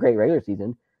last year. He had a great regular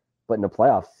season, but in the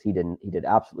playoffs, he did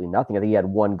absolutely nothing. I think he had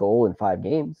 1 goal in 5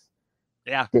 games.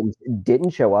 Yeah.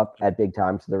 Didn't show up at big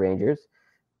times for the Rangers.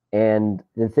 And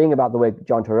the thing about the way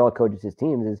John Tortorella coaches his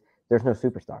teams is there's no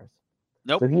superstars.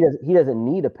 Nope. So he doesn't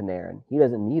need a Panarin. He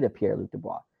doesn't need a Pierre-Luc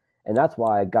Dubois. And that's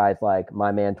why guys like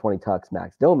my man 20 Tucks,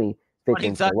 Max Domi, fit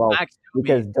in so well.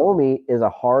 Because Domi is a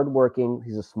hardworking,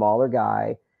 he's a smaller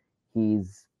guy.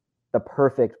 He's the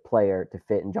perfect player to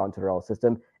fit in John Tortorella's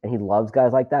system. And he loves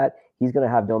guys like that. He's going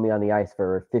to have Domi on the ice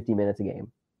for 50 minutes a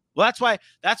game. Well,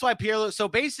 that's why Pierre-Luc. So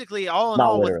basically, all in Not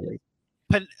all, literally.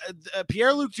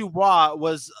 Pierre-Luc Dubois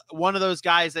was one of those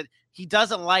guys that he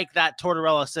doesn't like that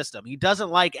Tortorella system. He doesn't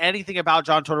like anything about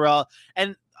John Tortorella.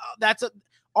 And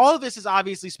all of this is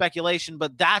obviously speculation,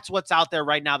 but that's what's out there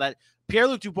right now, that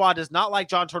Pierre-Luc Dubois does not like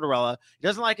John Tortorella. He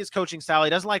doesn't like his coaching style. He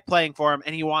doesn't like playing for him,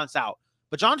 and he wants out.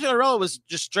 But John Tortorella was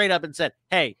just straight up and said,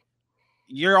 hey,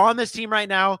 you're on this team right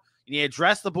now. You need to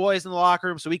address the boys in the locker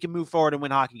room so we can move forward and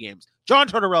win hockey games. John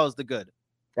Tortorella is the good.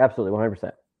 Absolutely,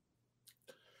 100%.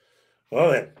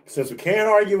 Well, then, since we can't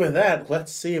argue with that,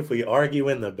 let's see if we argue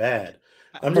in the bad.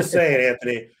 I'm just saying,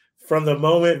 Anthony, from the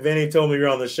moment Vinny told me you're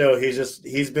on the show,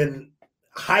 he's been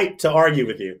hyped to argue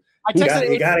with you. You got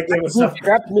to give us something.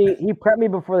 He prepped me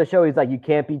before the show. He's like, you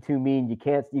can't be too mean. You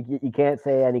can't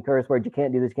say any curse words. You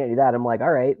can't do this, you can't do that. I'm like,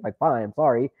 all right, like, fine, I'm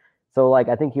sorry. So, like,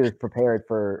 I think he was prepared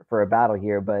for a battle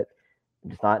here, but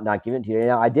just not giving it to you.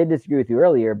 Now, I did disagree with you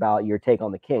earlier about your take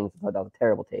on the Kings. I thought that was a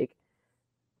terrible take.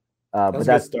 But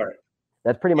that's start.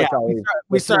 That's pretty much all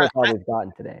we've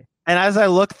gotten today. And as I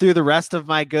look through the rest of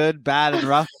my good, bad, and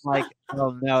rough, I'm like,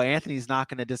 oh no, Anthony's not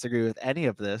going to disagree with any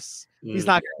of this. He's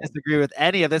not going to disagree with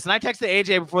any of this. And I texted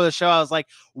AJ before the show. I was like,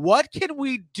 what can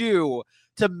we do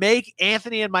to make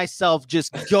Anthony and myself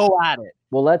just go at it?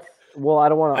 Well, I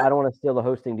don't want to steal the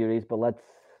hosting duties, but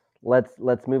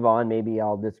let's move on. Maybe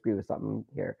I'll disagree with something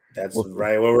here. That's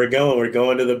right where we're going. We're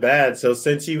going to the bad. So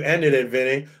since you ended it,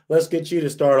 Vinny, let's get you to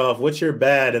start off. What's your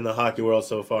bad in the hockey world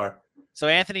so far? So,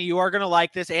 Anthony, you are going to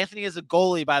like this. Anthony is a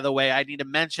goalie, by the way. I need to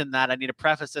mention that. I need to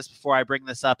preface this before I bring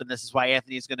this up, and this is why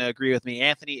Anthony is going to agree with me.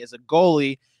 Anthony is a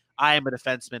goalie. I am a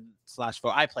defenseman /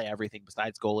 I play everything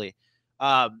besides goalie.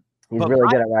 He's really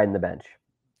good at riding the bench.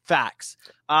 Facts.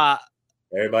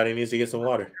 Everybody needs to get some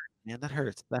water. Man, that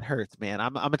hurts. That hurts, man.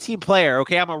 I'm a team player,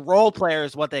 okay? I'm a role player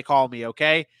is what they call me,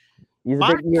 okay? He's a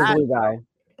big blue guy.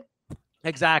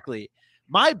 Exactly.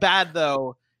 My bad,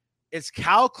 though, is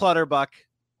Cal Clutterbuck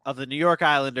of the New York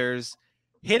Islanders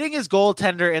hitting his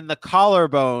goaltender in the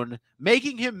collarbone,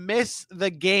 making him miss the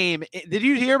game. Did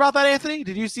you hear about that, Anthony?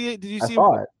 Did you see it? Did you see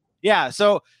it? Yeah.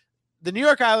 So the New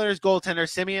York Islanders goaltender,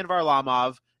 Semyon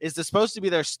Varlamov, is supposed to be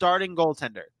their starting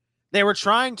goaltender. They were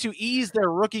trying to ease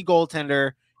their rookie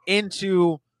goaltender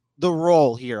into the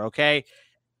role here. Okay.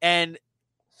 And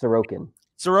Sorokin,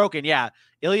 yeah.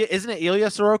 Isn't it Ilya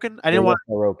Sorokin?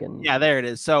 Sorokin. Yeah, there it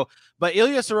is. So, but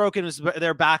Ilya Sorokin is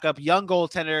their backup, young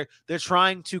goaltender. They're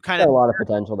trying to kind of a lot of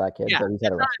potential, that kid. Yeah, but he's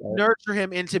had nurture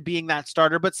him into being that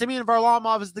starter. But Semyon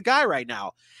Varlamov is the guy right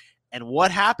now. And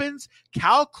what happens?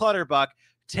 Cal Clutterbuck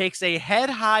takes a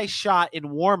head-high shot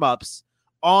in warm-ups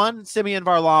on Semyon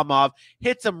Varlamov,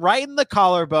 hits him right in the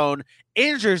collarbone,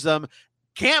 injures him,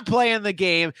 can't play in the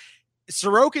game.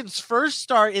 Sorokin's first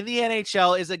start in the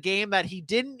NHL is a game that he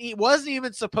wasn't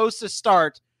even supposed to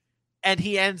start, and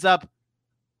he ends up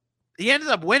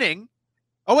winning.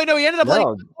 Oh wait, no, he ended up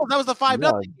playing. Oh, that was the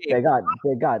 5-0 game. They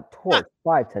got torched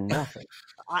 5-0.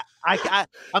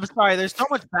 I'm sorry. There's so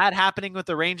much bad happening with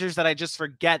the Rangers that I just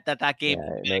forget that game.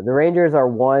 Yeah, the Rangers are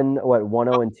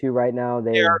 1-0-2 right now.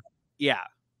 They've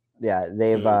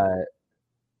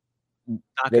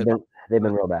Not they've good.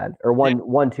 been real bad. Or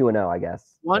 1-2-0, I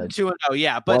guess. 1-2-0,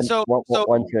 yeah. But so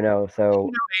 1-2-0. So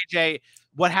AJ,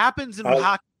 what happens in Oh,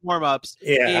 hockey warm-ups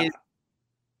Yeah. is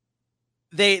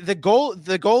the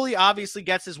goalie obviously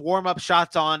gets his warm-up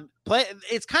shots on play.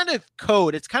 It's kind of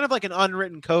code. It's kind of like an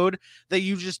unwritten code that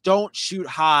you just don't shoot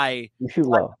high. you shoot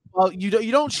low. Well, you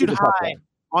don't shoot the puck high low.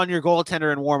 on your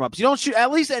goaltender in warm-ups. You don't shoot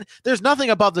at least, and there's nothing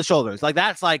above the shoulders. Like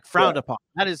that's like frowned upon.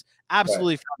 That is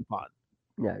absolutely frowned upon.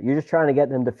 Yeah, you're just trying to get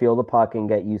them to feel the puck and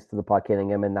get used to the puck hitting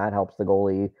him, and that helps the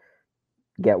goalie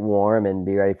get warm and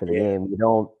be ready for the game.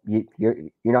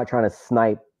 You're not trying to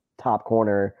snipe top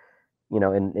corner,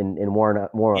 in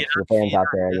warm-ups for the fans out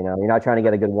there. You're not trying to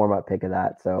get a good warm-up pick of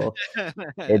that. So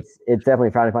it's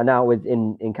definitely frowned upon. Now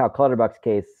in Cal Clutterbuck's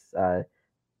case,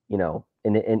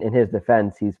 in his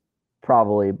defense, he's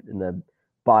probably in the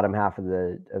bottom half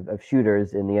of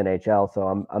shooters in the NHL.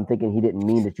 So I'm thinking he didn't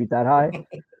mean to shoot that high.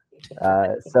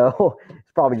 So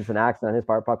it's probably just an accident on his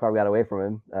part. Puck probably got away from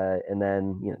him, and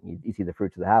then you see the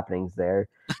fruits of the happenings there.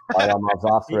 Varlamov's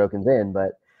off, Sorokin's in,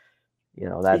 but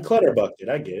that he clutterbucked it.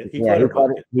 I get it. he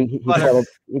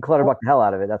clutterbucked the hell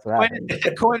out of it. That's what happened.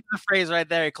 Coined the phrase right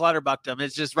there. He clutterbucked him.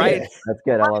 It's just right. Yeah, that's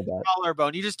good. I love that.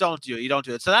 Collarbone. You just don't do it. You don't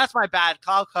do it. So that's my bad.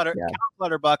 Cal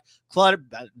Clutterbuck.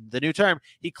 The new term.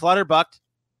 He clutterbucked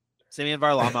Semyon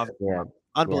Varlamov. Yeah,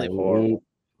 unbelievable.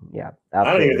 Yeah, I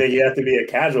don't even think you have to be a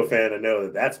casual fan to know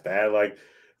that that's bad. Like,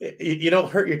 you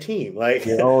don't hurt your team. Like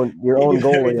your own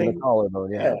goalie in the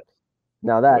collarbone. Yeah.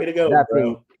 Now way to go,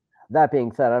 that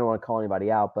being said, I don't want to call anybody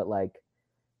out, but like,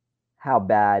 how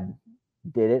bad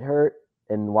did it hurt,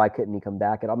 and why couldn't he come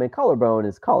back? And I mean, collarbone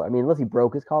is collar. I mean, unless he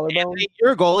broke his collarbone. Anthony,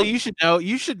 you're a goalie. You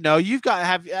should know. You've got.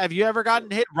 Have you ever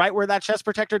gotten hit right where that chest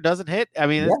protector doesn't hit? I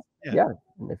mean, yeah.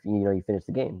 If you finish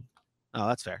the game. Oh,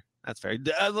 that's fair. That's fair.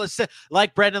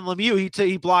 Like Brendan Lemieux,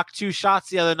 he blocked 2 shots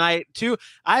the other night.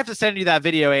 I have to send you that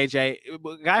video, AJ.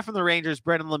 A guy from the Rangers,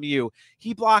 Brendan Lemieux,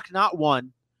 he blocked not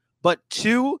 1, but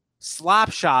 2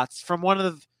 slap shots from one of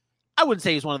the. I wouldn't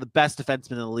say he's one of the best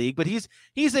defensemen in the league, but he's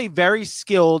a very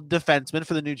skilled defenseman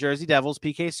for the New Jersey Devils.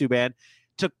 PK Subban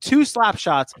took 2 slap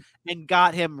shots and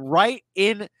got him right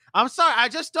in. I'm sorry, I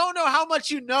just don't know how much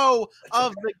you know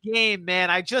of the game, man.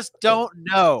 I just don't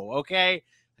know. Okay.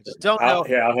 Don't know.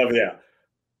 I'll help you out.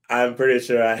 I'm pretty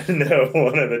sure I know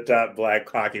one of the top black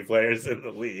hockey players in the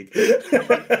league.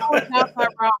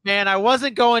 I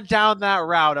wasn't going down that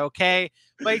route, okay?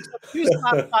 But he took 2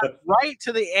 shots right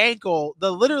to the ankle,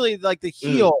 literally like the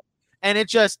heel, and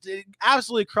it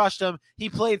absolutely crushed him. He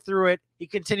played through it. He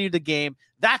continued the game.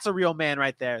 That's a real man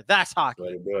right there. That's hockey.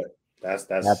 Way to do it.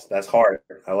 That's hard.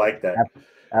 I like that.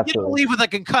 Absolutely. You don't leave with a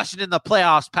concussion in the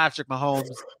playoffs, Patrick Mahomes.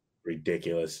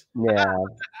 Ridiculous. Yeah.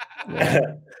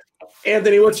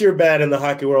 Anthony, what's your bad in the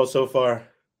hockey world so far?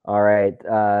 All right.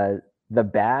 The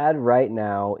bad right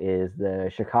now is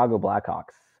the Chicago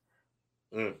Blackhawks.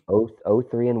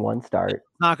 0-3-1 start.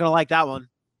 Not going to like that one.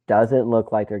 Doesn't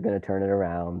look like they're going to turn it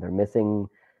around. They're missing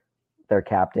their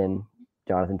captain,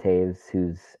 Jonathan Toews,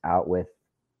 who's out with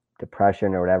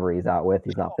depression or whatever he's out with.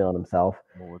 He's not feeling himself.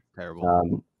 Oh, it's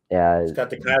terrible. He's got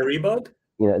the Kyrie bug.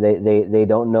 They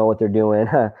don't know what they're doing.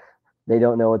 They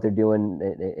don't know what they're doing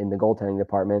in the goaltending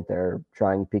department. They're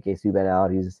trying PK Subban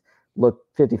out. He's looked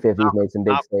 50-50. He's made some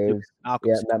big saves.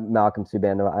 Malcolm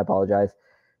Subban, I apologize.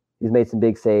 He's made some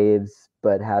big saves,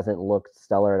 but hasn't looked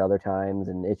stellar at other times.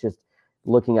 And it's just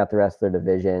looking at the rest of their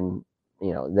division,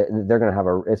 they're going to have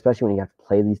especially when you have to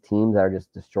play these teams that are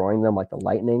just destroying them like the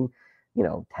Lightning,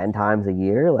 10 times a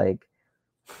year. Like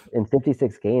in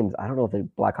 56 games, I don't know if the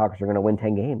Blackhawks are going to win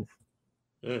 10 games.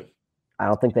 I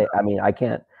don't think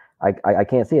I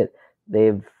can't see it.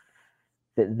 They've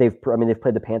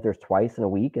played the Panthers twice in a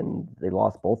week and they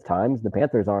lost both times. The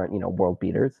Panthers aren't, world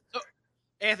beaters. So,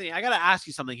 Anthony, I got to ask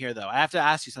you something here though. I have to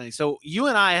ask you something. So you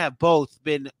and I have both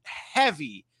been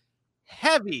heavy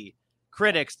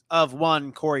critics of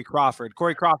one Corey Crawford.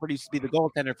 Corey Crawford used to be the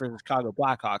goaltender for the Chicago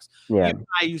Blackhawks. Yeah. You and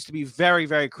I used to be very,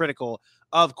 very critical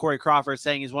of Corey Crawford,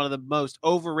 saying he's one of the most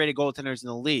overrated goaltenders in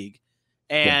the league.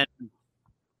 And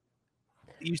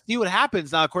you see what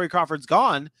happens now. Corey Crawford's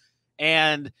gone,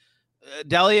 and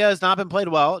Delia has not played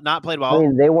well. I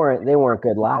mean, they weren't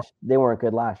good last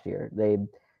year.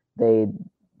 They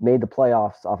made the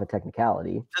playoffs off a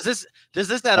technicality. Does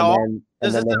this at all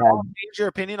change your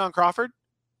opinion on Crawford?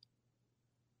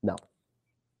 No.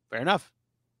 Fair enough.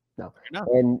 No. Fair enough.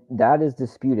 And that is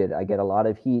disputed. I get a lot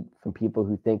of heat from people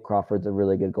who think Crawford's a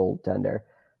really good goaltender.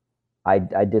 I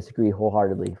disagree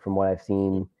wholeheartedly from what I've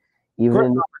seen.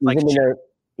 Even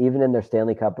in their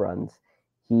Stanley Cup runs,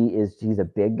 he's a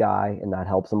big guy, and that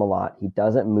helps him a lot. He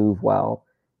doesn't move well.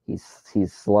 He's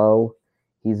slow.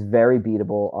 He's very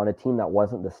beatable on a team that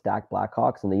wasn't the stacked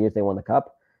Blackhawks in the years they won the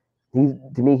Cup. He's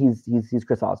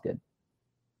Chris Osgood.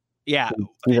 Yeah,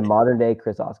 He's a modern day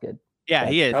Chris Osgood. Yeah,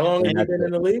 he is. How long has he been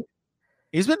in the league?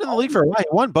 He's been in the league for a while. He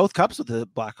won both cups with the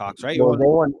Blackhawks, right?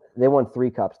 Well, they won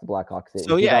 3 cups, the Blackhawks.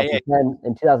 So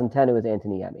in 2010, it was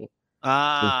Anthony Emmy.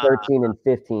 In 13 and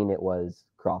 15, it was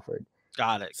Crawford.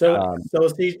 Got it. So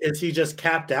is he just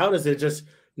capped out? Is it just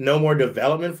no more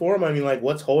development for him? I mean, like,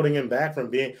 what's holding him back from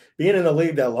being in the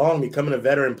league that long, becoming a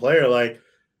veteran player? Like,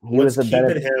 what's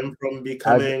keeping him from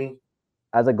becoming?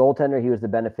 As a goaltender, he was the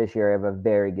beneficiary of a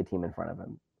very good team in front of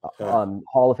him.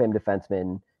 Hall of Fame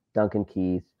defenseman Duncan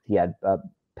Keith. He had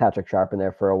Patrick Sharp in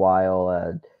there for a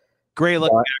while. Great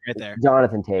look right there.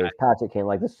 Jonathan Toews, Patrick Kane,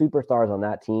 like the superstars on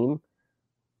that team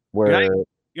were.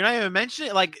 You're not even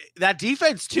mentioning like that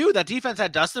defense too. That defense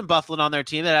had Dustin Byfuglien on their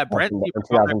team. That had Brent in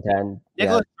 2010.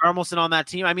 Nicholas Armelson on that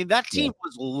team. I mean, that team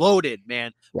was loaded,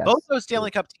 man. Yes. Both those Stanley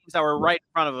Cup teams that were right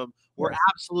in front of them were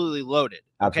absolutely loaded.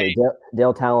 Okay. Absolutely.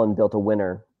 Dale Talon built a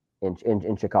winner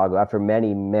in Chicago after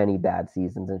many, many bad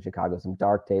seasons in Chicago, some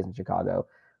dark days in Chicago,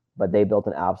 but they built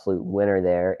an absolute winner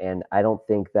there. And I don't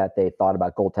think that they thought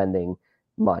about goaltending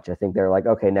much. I think they're like,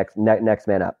 okay, next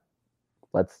man up.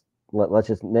 Let's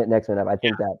just next man up. I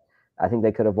think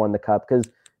they could have won the Cup because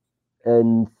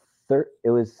it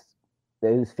was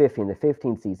 15, the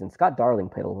 15 season. Scott Darling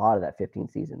played a lot of that 15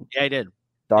 season. Yeah, he did.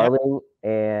 Darling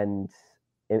and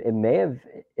it may have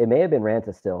been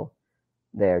Ranta still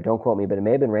there. Don't quote me, but it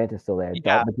may have been Ranta still there.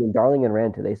 Yeah. Between Darling and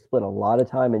Ranta, they split a lot of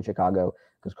time in Chicago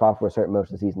because Crawford was hurt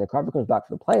most of the season. Then Crawford comes back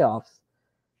for the playoffs,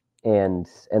 and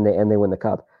they win the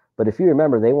Cup. But if you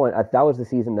remember, they won. That was the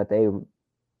season that they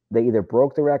either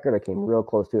broke the record or came real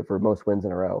close to it for most wins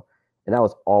in a row, and that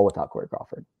was all without Corey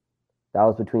Crawford. That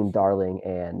was between Darling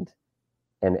and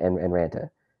Ranta.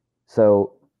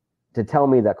 So to tell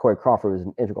me that Corey Crawford was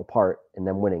an integral part in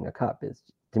them winning a Cup is,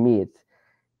 to me,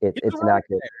 it's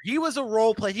inaccurate. He was a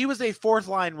role player. He was a fourth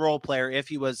line role player. If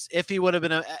he would have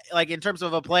been like in terms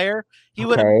of a player, he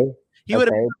would have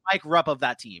been Mike Rupp of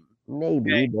that team.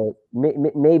 Maybe, but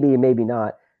maybe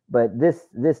not. But this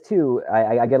too,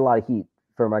 I get a lot of heat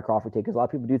for Mike Crawford take because a lot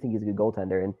of people do think he's a good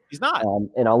goaltender, and he's not.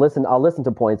 And I'll listen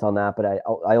to points on that, but I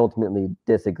ultimately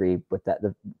disagree with that.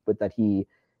 With that, he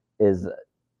is,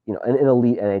 an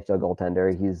elite NHL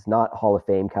goaltender. He's not Hall of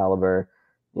Fame caliber.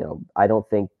 I don't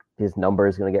think his number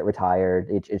is going to get retired.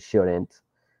 It shouldn't.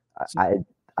 I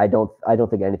don't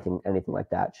think anything like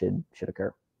that should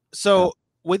occur. So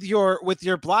with your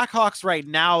Blackhawks right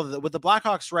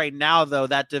now, though,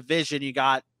 that division, you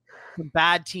got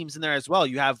bad teams in there as well.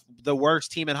 You have the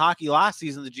worst team in hockey last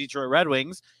season, the Detroit Red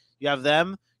Wings. You have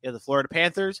them. You have the Florida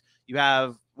Panthers. You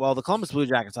have the Columbus Blue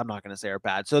Jackets. I'm not going to say are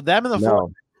bad. So them and the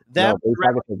Blue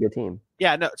Jackets are a good team.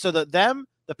 Yeah, no. So the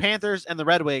Panthers and the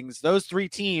Red Wings, those three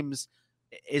teams.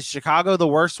 Is Chicago the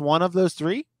worst one of those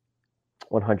three?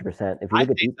 100%.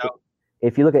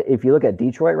 If you look at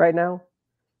Detroit right now,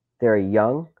 they're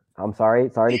young. I'm sorry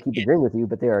to keep agreeing with you,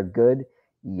 but they're a good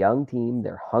young team.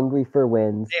 They're hungry for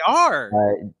wins. They are.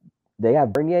 They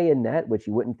have Bernier in net, which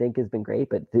you wouldn't think has been great,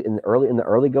 but in the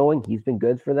early going, he's been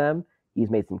good for them. He's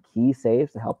made some key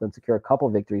saves to help them secure a couple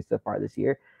victories so far this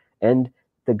year. And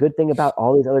the good thing about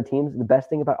all these other teams, the best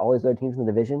thing about all these other teams in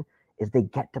the division is they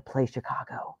get to play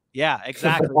Chicago. Yeah,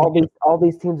 exactly. all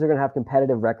these teams are going to have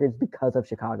competitive records because of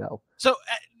Chicago. So,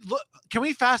 look, can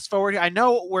we fast forward? I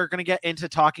know we're going to get into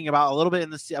talking about a little bit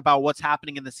about what's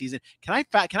happening in the season. Can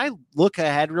I look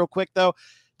ahead real quick though?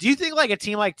 Do you think like a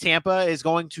team like Tampa is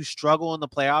going to struggle in the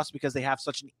playoffs because they have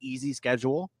such an easy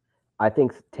schedule? I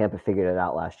think Tampa figured it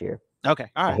out last year. Okay,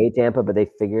 all right. I hate Tampa, but they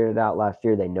figured it out last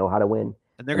year. They know how to win.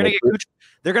 And they're going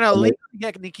to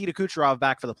get Nikita Kucherov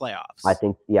back for the playoffs. I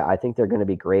think they're going to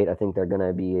be great. I think they're going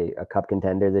to be a Cup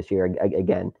contender this year.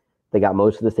 Again, they got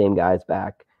most of the same guys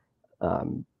back.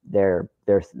 They're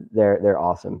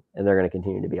awesome, and they're going to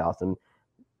continue to be awesome.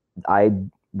 I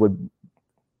would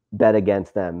bet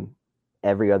against them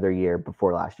every other year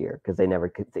before last year because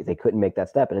they couldn't make that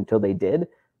step, and until they did,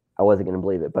 I wasn't going to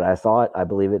believe it. But I saw it. I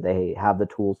believe it. They have the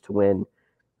tools to win.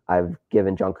 I've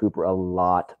given John Cooper a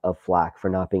lot of flack for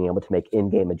not being able to make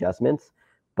in-game adjustments,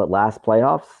 but last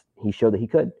playoffs, he showed that he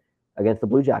could against the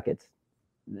Blue Jackets.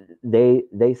 They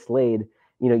slayed,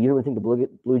 you don't even think the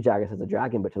Blue Jackets as a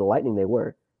dragon, but to the Lightning they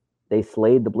were. They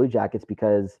slayed the Blue Jackets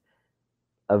because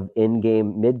of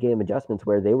mid-game adjustments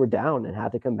where they were down and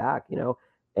had to come back,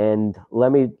 And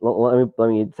let me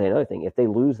say another thing. If they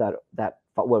lose that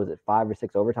what was it, 5 or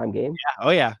 6 overtime game? Yeah.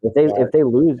 Oh yeah.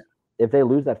 If they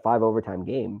lose that 5 overtime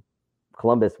game,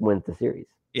 Columbus wins the series.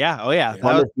 Yeah. Oh yeah.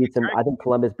 I think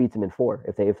Columbus beats them in 4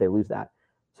 if they lose that.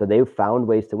 So they found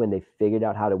ways to win. They figured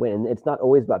out how to win. And it's not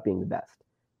always about being the best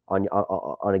on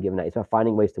a given night. It's about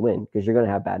finding ways to win because you're going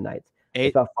to have bad nights.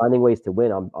 It's about finding ways to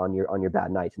win on your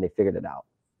bad nights, and they figured it out.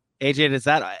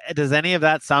 AJ, does any of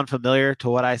that sound familiar to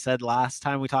what I said last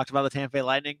time we talked about the Tampa Bay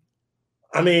Lightning?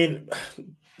 I mean,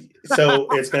 so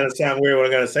it's going to sound weird what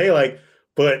I'm going to say, like,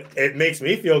 but it makes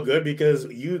me feel good because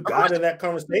you got in that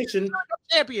conversation.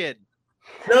 Champion.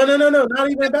 No,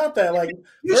 not even about that. Like,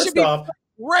 first off,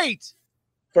 great.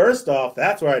 First off,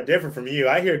 that's where I differ from you.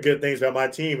 I hear good things about my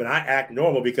team, and I act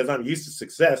normal because I'm used to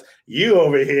success. You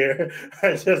over here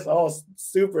are just all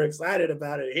super excited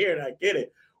about it here, and I get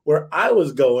it. Where I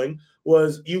was going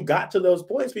was you got to those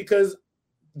points because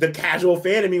the casual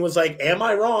fan in me was like, am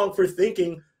I wrong for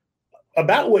thinking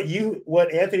about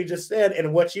what Anthony just said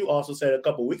and what you also said a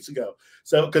couple weeks ago?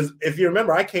 So, because if you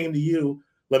remember, I came to you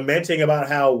lamenting about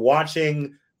how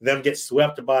watching them get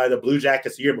swept by the Blue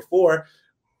Jackets the year before,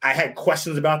 I had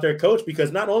questions about their coach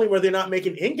because not only were they not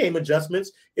making in-game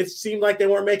adjustments, it seemed like they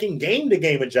weren't making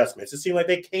game-to-game adjustments. It seemed like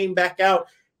they came back out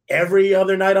every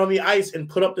other night on the ice and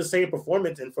put up the same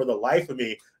performance. And for the life of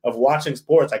me of watching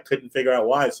sports, I couldn't figure out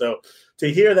why. So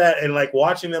to hear that and like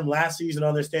watching them last season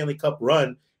on their Stanley Cup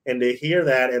run and to hear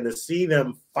that and to see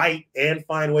them fight and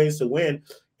find ways to win,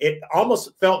 it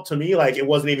almost felt to me like it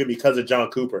wasn't even because of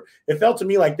John Cooper. It felt to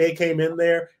me like they came in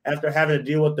there after having to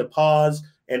deal with the pause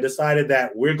and decided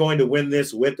that we're going to win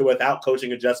this with or without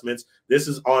coaching adjustments. This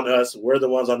is on us. We're the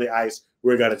ones on the ice.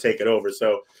 We're going to take it over.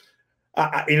 So,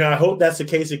 I hope that's the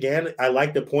case again. I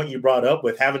like the point you brought up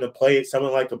with having to play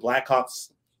someone like the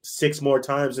Blackhawks 6 more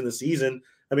times in the season.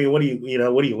 I mean, what do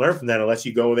you learn from that unless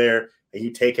you go there and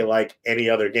you take it like any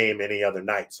other game, any other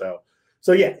night? So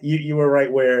yeah, you were right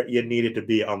where you needed to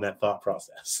be on that thought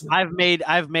process. I've made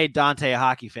Dante a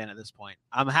hockey fan at this point.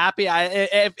 I'm happy.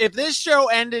 If this show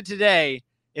ended today,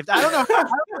 I don't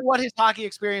know what his hockey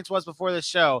experience was before this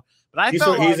show, but he's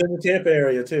in the Tampa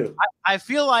area too. I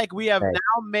feel like we have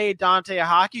now made Dante a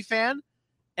hockey fan,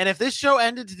 and if this show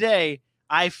ended today,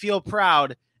 I feel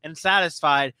proud and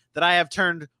satisfied that I have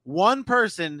turned one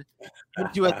person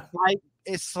into a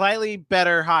slightly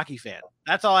better hockey fan.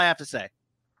 That's all I have to say.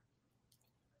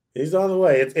 He's on the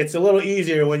way. It's a little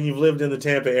easier when you've lived in the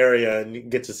Tampa area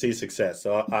and get to see success.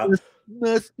 So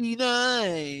must be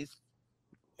nice.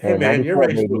 Hey man, you're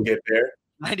ready to get there.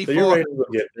 94. So you're ready to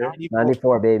get there.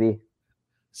 94, baby.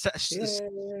 Shout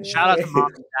out to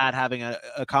mom and dad having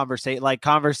a conversation, like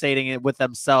conversating it with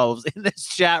themselves in this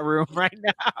chat room right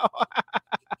now.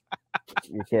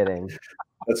 You're kidding.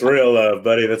 That's real love,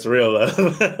 buddy. That's real love.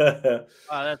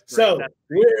 That's so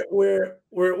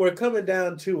we're coming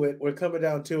down to it. We're coming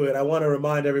down to it. I want to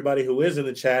remind everybody who is in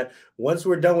the chat, once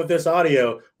we're done with this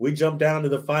audio, we jump down to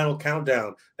the final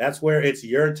countdown. That's where it's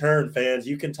your turn, fans.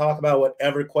 You can talk about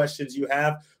whatever questions you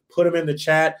have. Put them in the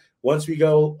chat. Once we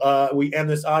end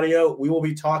this audio, we will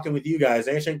be talking with you guys,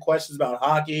 answering questions about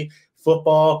hockey,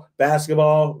 football,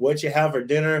 basketball, what you have for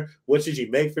dinner, what should you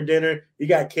make for dinner. You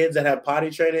got kids that have potty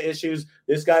training issues.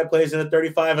 This guy plays in a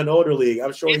 35 and older league.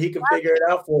 I'm sure he can figure it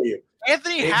out for you.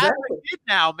 Anthony has a kid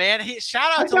now, man.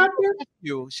 Shout out to my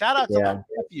nephew. Shout out to my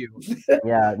nephew.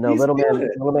 Yeah, no, little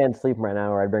man's sleeping right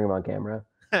now, or I'd bring him on camera.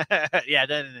 Yeah,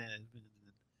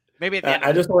 maybe at the end.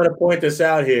 I just want to point this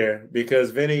out here because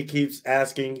Vinny keeps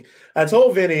asking. I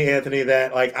told Vinny, Anthony,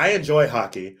 that like I enjoy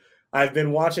hockey. I've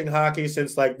been watching hockey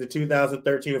since like the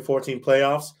 2013 and 14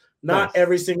 playoffs. Not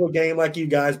every single game like you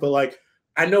guys, but like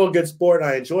I know a good sport.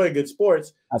 I enjoy good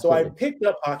sports. Absolutely. So I picked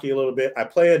up hockey a little bit. I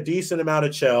play a decent amount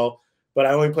of Chell, but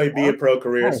I only play Be a Pro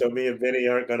career. Nice. So me and Vinny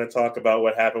aren't going to talk about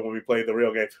what happened when we played the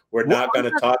real game. We're not going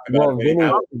to talk about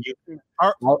it.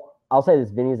 I'll say this: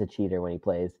 Vinny's a cheater when he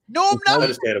plays. No, I'm not.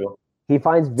 Understandable. He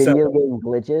finds video game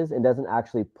glitches and doesn't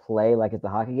actually play like it's a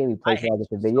hockey game. He plays like it's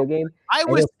a video game. I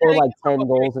was score like 10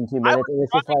 goals in 2 minutes, and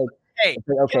it's just like,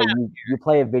 okay, you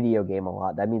play a video game a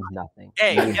lot. That means nothing.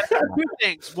 Hey, two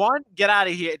things. One, get out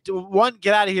of here.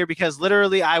 Get out of here because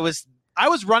literally I was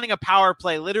running a power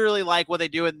play, literally like what they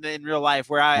do in real life,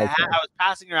 where I was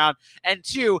passing around. And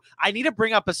two, I need to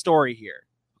bring up a story here.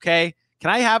 Okay, can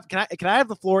I have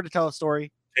the floor to tell a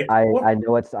story? I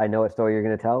know what story you're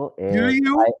going to tell. And do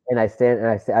you? I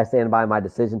stand by my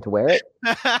decision to wear it.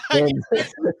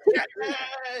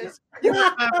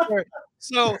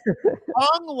 So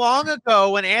long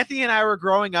ago, when Anthony and I were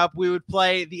growing up, we would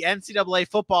play the NCAA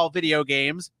football video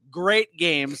games. Great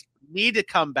games. Need to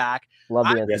come back. Love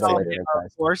the NCAA,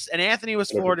 of course. And Anthony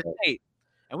was Florida State,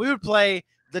 and we would play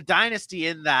the Dynasty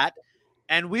in that,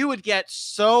 and it would get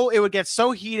so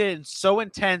heated and so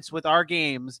intense with our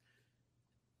games.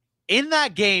 In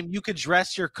that game, you could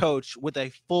dress your coach with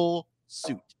a full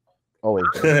suit. Always.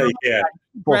 Yeah.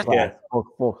 Full Dressed class.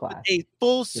 Full class. a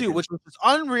full suit, which was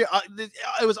unreal.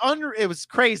 It was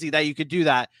crazy that you could do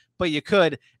that, but you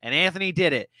could, and Anthony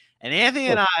did it. And Anthony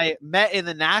and I met in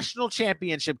the national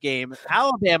championship game,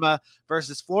 Alabama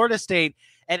versus Florida State.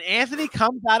 And Anthony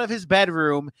comes out of his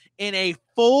bedroom in a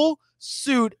full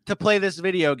suit to play this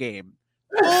video game.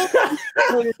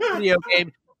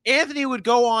 Anthony would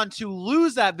go on to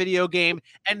lose that video game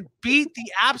and beat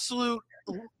the absolute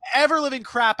ever-living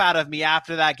crap out of me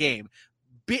after that game.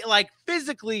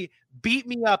 Physically beat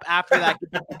me up after that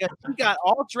game because he got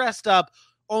all dressed up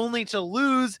only to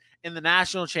lose in the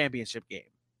national championship game.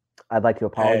 I'd like to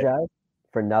apologize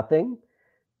for nothing.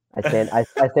 I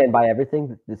stand by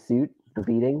everything. The suit, the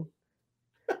beating.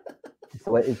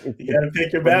 So you got to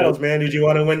pick your battles, man. Did you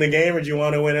want to win the game or did you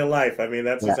want to win in life? I mean,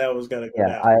 that's just how it was going to go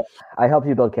down. I helped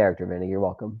you build character, Vinny. You're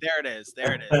welcome. There it is.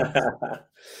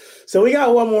 So we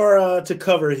got one more to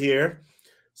cover here.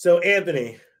 So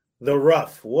Anthony, the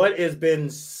rough, what has been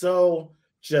so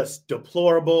just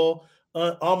deplorable,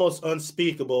 almost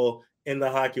unspeakable in the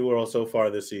hockey world so far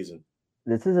this season?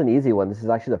 This is an easy one. This is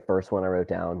actually the first one I wrote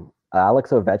down.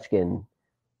 Alex Ovechkin,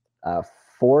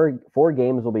 4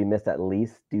 games will be missed at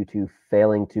least due to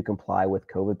failing to comply with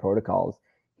COVID protocols.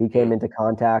 He came into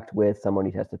contact with someone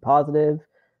who tested positive.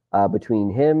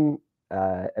 Between him,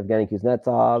 Evgeny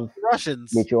Kuznetsov,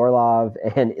 Russians, Dmitry Orlov,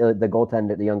 and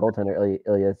the young goaltender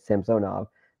Ilya Samsonov,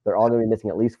 they're all going to be missing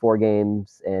at least 4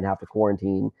 games and have to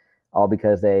quarantine, all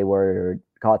because they were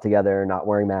caught together, not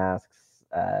wearing masks.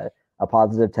 A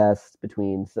positive test they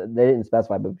didn't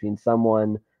specify, but between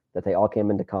someone that they all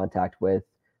came into contact with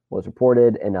was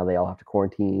reported, and now they all have to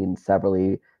quarantine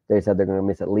severally. They said they're going to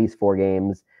miss at least 4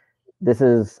 games. This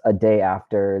is a day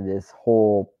after this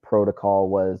whole protocol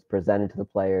was presented to the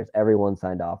players. Everyone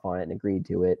signed off on it and agreed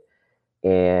to it.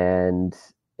 And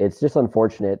it's just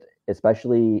unfortunate,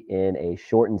 especially in a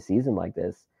shortened season like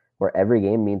this, where every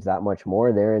game means that much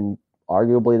more. They're in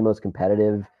arguably the most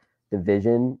competitive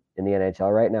division in the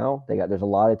NHL right now. There's a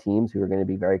lot of teams who are going to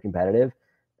be very competitive,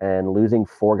 and losing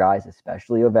 4 guys,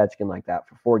 especially Ovechkin, like that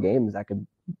for 4 games, that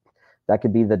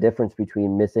could be the difference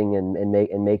between missing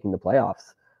and making the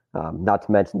playoffs. Not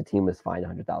to mention the team was fined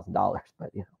 $100,000,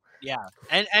 but Yeah,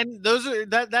 and those are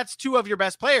that's 2 of your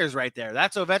best players right there.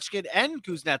 That's Ovechkin and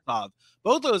Kuznetsov.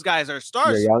 Both those guys are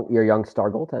stars. Your young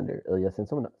star goaltender, Ilya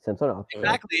Samsonov.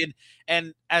 Exactly,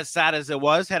 and as sad as it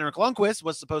was, Henrik Lundqvist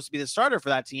was supposed to be the starter for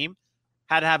that team.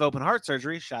 Had to have open heart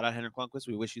surgery. Shout out Henrik Lundqvist.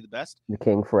 We wish you the best. The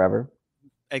king forever.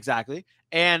 Exactly.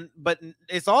 But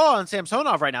it's all on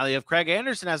Samsonov right now. You have Craig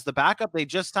Anderson as the backup. They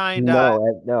just signed. No.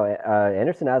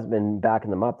 Anderson has been backing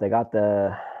them up. They got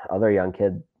the other young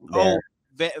kid there.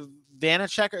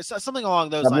 Vanacek or something along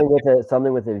those lines.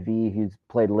 Something with a V, who's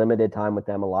played limited time with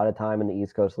them, a lot of time in the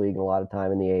East Coast League and a lot of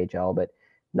time in the AHL, but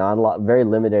not a lot, very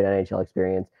limited NHL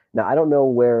experience. Now, I don't know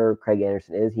where Craig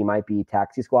Anderson is. He might be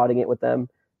taxi squatting it with them.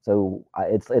 So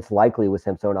it's likely with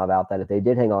Samsonov out that if they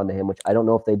did hang on to him, which I don't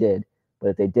know if they did, but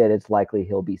if they did, it's likely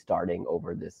he'll be starting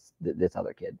over this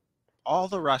other kid. All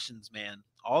the Russians, man.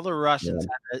 All the Russians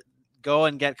had to go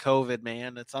and get COVID,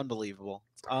 man. It's unbelievable.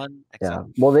 It's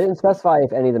unacceptable. Yeah. Well, they didn't specify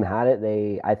if any of them had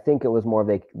it. I think it was more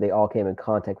of they all came in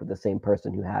contact with the same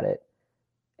person who had it,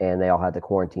 and they all had to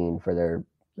quarantine for their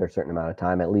certain amount of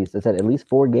time. At least they said at least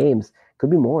 4 games, could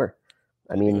be more.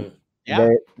 I mean,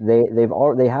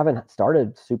 they haven't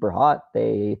started super hot.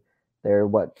 They're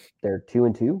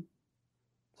 2-2.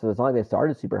 So it's not like they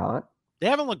started super hot. They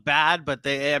haven't looked bad, but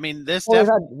they've had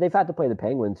to play the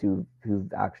Penguins,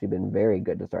 who've actually been very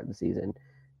good to start the season.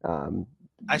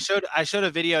 I showed a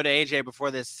video to AJ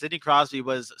before this. Sidney Crosby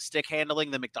was stick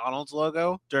handling the McDonald's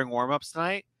logo during warmups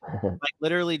tonight, like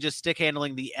literally just stick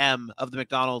handling the M of the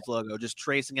McDonald's logo, just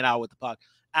tracing it out with the puck.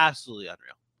 Absolutely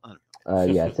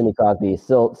unreal. Yeah, Sidney Crosby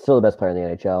still the best player in the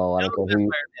NHL. I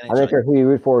don't care who you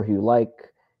root for, who you like.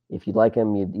 If you like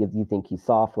him, you think he's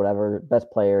soft, whatever. Best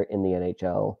player in the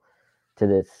NHL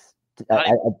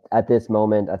at this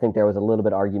moment. I think there was a little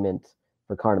bit of argument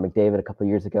for Connor McDavid a couple of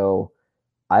years ago.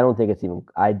 I don't think it's even.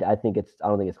 I don't think it's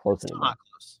close anymore.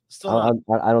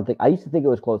 I used to think it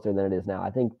was closer than it is now.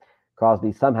 I think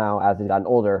Crosby somehow, as he's gotten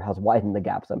older, has widened the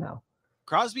gap somehow.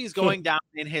 Crosby is going down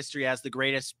in history as the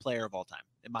greatest player of all time,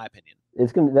 in my opinion.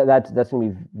 It's gonna that's gonna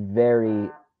be very,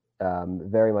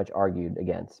 very much argued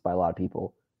against by a lot of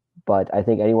people. But I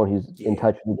think anyone who's in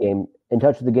touch with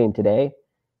the game today,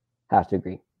 has to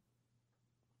agree.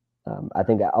 I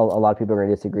think a lot of people are going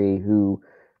to disagree who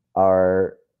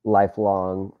are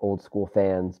lifelong old school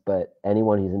fans, but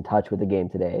anyone who's in touch with the game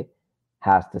today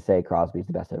has to say Crosby's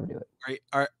the best to ever do it.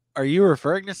 Are you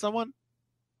referring to someone?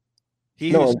 He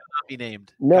who shall not be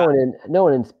named. No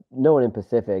one in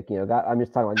Pacific. I'm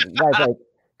just talking about guys like.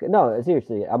 No,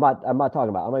 seriously, I'm not even talking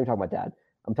about Dad.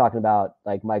 I'm talking about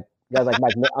like Mike. Guys like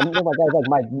Mike. I'm talking about guys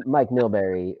like Mike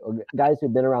Milbury, guys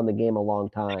who've been around the game a long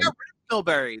time.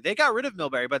 They got rid of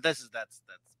Milbury, but that's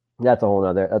a whole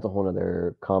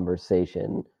other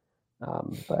conversation.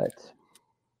 But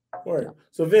all right.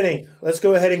 So Vinny, let's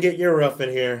go ahead and get your rough in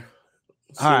here.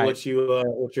 See right. what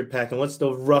you're packing. What's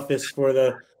the roughest for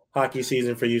the hockey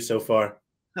season for you so far?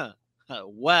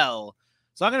 Well,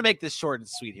 so I'm going to make this short and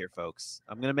sweet here, folks.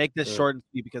 I'm going to make this short and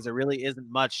sweet because there really isn't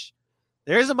much.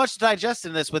 There isn't much to digest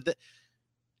in this.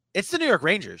 It's the New York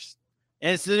Rangers,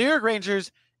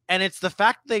 and it's the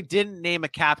fact that they didn't name a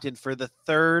captain for the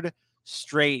third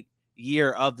straight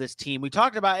year of this team. We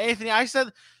talked about Anthony. I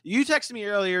said, you texted me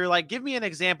earlier, like, give me an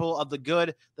example of the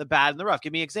good, the bad, and the rough.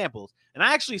 Give me examples. And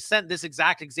I actually sent this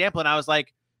exact example, and I was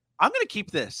like, I'm going to keep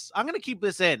this. I'm going to keep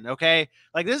this in, okay?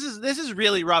 Like, this is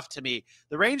really rough to me.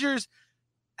 The Rangers,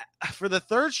 for the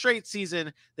third straight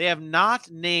season, they have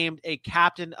not named a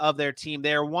captain of their team.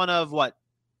 They are one of,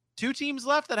 two teams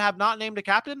left that have not named a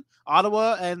captain?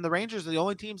 Ottawa and the Rangers are the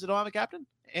only teams that don't have a captain?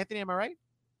 Anthony, am I right?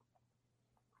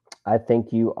 I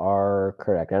think you are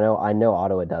correct. I know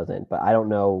Ottawa doesn't, but I don't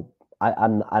know. I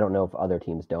don't know if other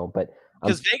teams don't. But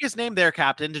because Vegas named their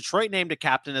captain, Detroit named a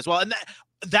captain as well, and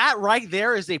that right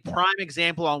there is a prime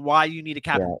example on why you need a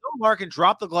captain. Bill Larkin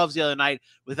dropped the gloves the other night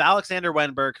with Alexander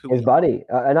Wenberg, his buddy,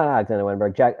 not Alexander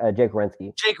Wenberg, Jake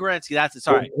Werenski. Jake Werenski, that's it.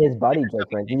 Sorry, his buddy Jake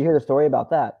Werenski. Did you hear the story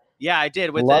about that? Yeah, I did.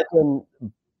 With Larkin,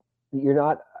 you're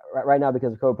not right now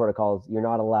because of code protocols. You're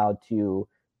not allowed to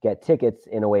get tickets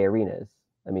in away arenas.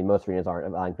 I mean, most arenas aren't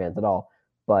allowing fans at all,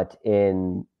 but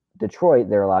in Detroit,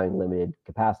 they're allowing limited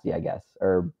capacity, I guess,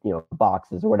 or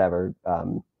boxes or whatever.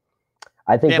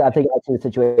 I think actually the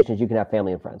situation is you can have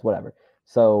family and friends, whatever.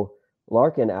 So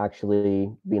Larkin,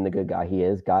 actually being the good guy he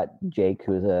is, got Jake,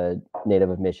 who's a native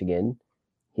of Michigan.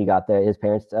 He got his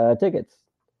parents tickets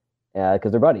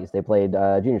because they're buddies. They played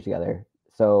juniors together.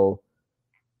 So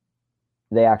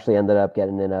they actually ended up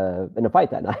getting in a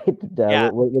fight that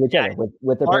night with each other,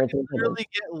 with their parents.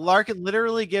 Larkin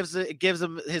literally gives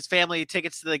him his family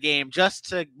tickets to the game just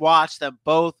to watch them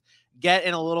both get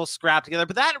in a little scrap together.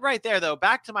 But that right there, though,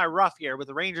 back to my rough here with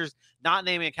the Rangers not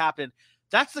naming a captain,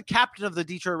 that's the captain of the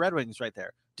Detroit Red Wings right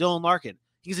there, Dylan Larkin.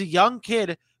 He's a young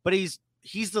kid, but he's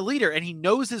the leader, and he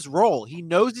knows his role. He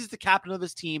knows he's the captain of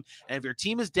his team, and if your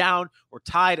team is down or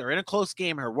tied or in a close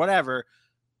game or whatever,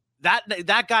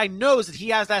 that guy knows that he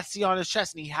has that C on his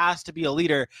chest and he has to be a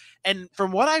leader. And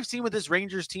from what I've seen with this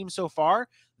Rangers team so far,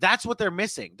 that's what they're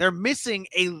missing. They're missing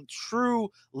a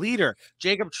true leader.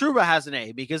 Jacob Trouba has an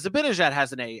A because Zibanejad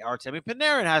has an A. Artemi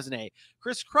Panarin has an A.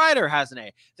 Chris Kreider has an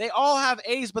A. They all have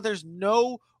A's, but there's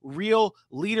no real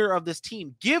leader of this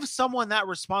team. Give someone that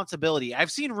responsibility.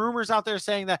 I've seen rumors out there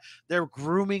saying that they're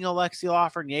grooming Alexi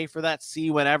Lafreniere for that C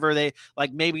whenever they,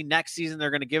 maybe next season they're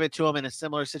going to give it to him in a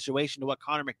similar situation to what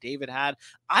Connor McDavid had.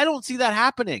 I don't see that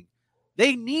happening.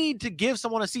 They need to give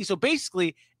someone a C. So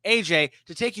basically, AJ,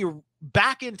 to take you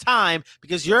back in time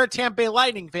because you're a Tampa Bay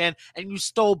Lightning fan and you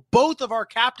stole both of our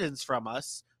captains from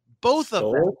us. Both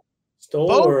of them.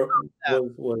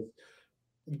 Was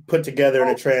put together in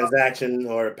a transaction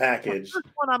or a package. The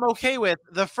first one I'm okay with.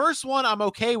 The first one I'm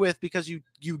okay with because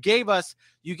you gave us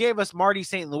Marty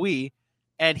St. Louis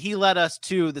and he led us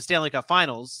to the Stanley Cup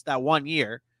Finals that one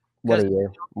year. What a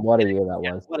year that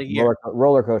was. What a year.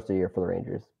 Roller coaster year for the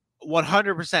Rangers.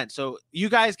 100%. So you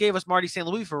guys gave us Marty St.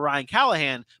 Louis for Ryan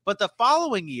Callahan, but the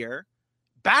following year,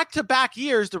 back-to-back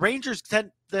years, the Rangers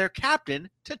sent their captain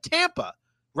to Tampa.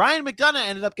 Ryan McDonagh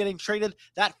ended up getting traded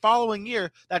that following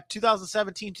year, that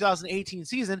 2017-2018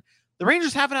 season. The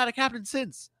Rangers haven't had a captain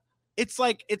since. It's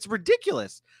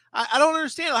ridiculous. I don't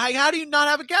understand. How do you not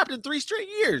have a captain 3 straight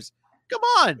years? Come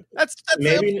on. That's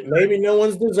maybe no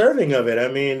one's deserving of it. I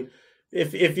mean,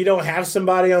 if you don't have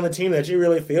somebody on the team that you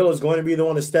really feel is going to be the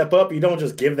one to step up, you don't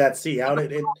just give that C out.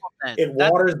 It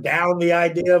waters down the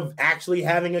idea of actually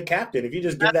having a captain. If you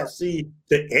just give that C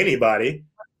to anybody.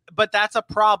 But that's a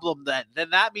problem then. Then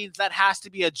that means that has to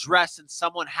be addressed and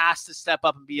someone has to step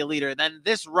up and be a leader. And then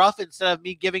this rough, instead of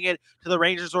me giving it to the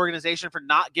Rangers organization for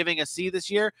not giving a C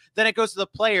this year, then it goes to the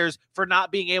players for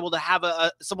not being able to have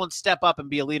someone step up and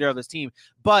be a leader of this team.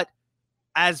 But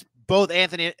as both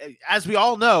Anthony, as we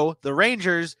all know, the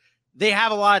Rangers, they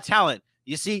have a lot of talent.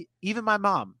 You see, even my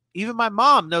mom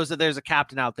knows that there's a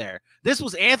captain out there. This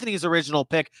was Anthony's original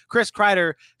pick. Chris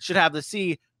Kreider should have the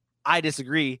C. I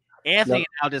disagree. Anthony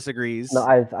now disagrees. No,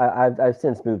 I've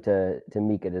since moved to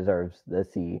Mika deserves the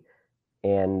C,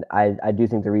 and I do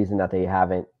think the reason that they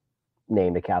haven't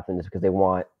named a captain is because they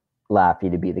want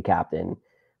Laffy to be the captain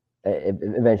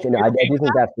eventually. I do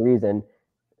think that's the reason.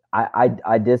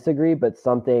 I disagree, but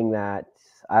something that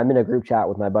I'm in a group chat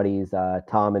with my buddies,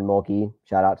 Tom and Mulkey.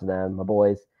 Shout out to them, my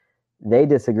boys. They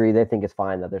disagree. They think it's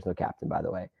fine that there's no captain, by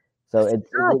the way. So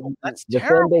the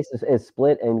fan base is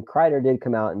split, and Kreider did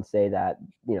come out and say that,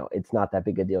 it's not that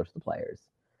big a deal to the players.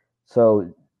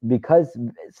 So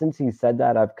since he said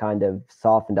that, I've kind of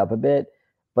softened up a bit.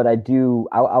 But I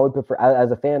would prefer,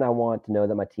 as a fan, I want to know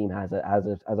that my team has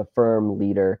a firm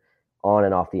leader on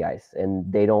and off the ice,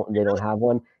 and they don't have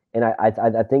one. And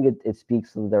I think it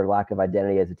speaks to their lack of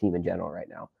identity as a team in general right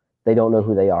now. They don't know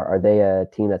who they are. Are they a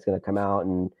team that's going to come out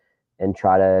and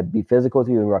try to be physical with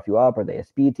you and rough you up? Are they a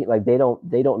speed team? Like they don't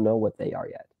know what they are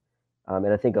yet.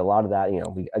 And I think a lot of that,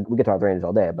 we get to talk the Rangers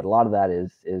all day, but a lot of that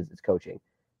is coaching.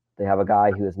 They have a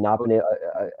guy who has not been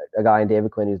a guy in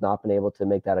David Quinn who's not been able to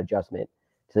make that adjustment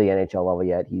to the NHL level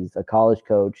yet. He's a college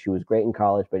coach who was great in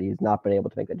college, but he's not been able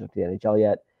to make that jump to the NHL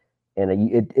yet. And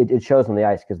it shows on the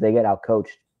ice because they get out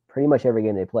coached pretty much every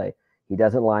game they play. He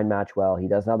doesn't line match well. He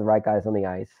doesn't have the right guys on the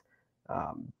ice.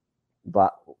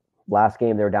 But last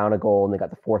game they were down a goal and they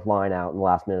got the fourth line out in the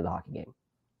last minute of the hockey game.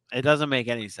 It doesn't make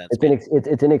any sense.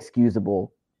 It's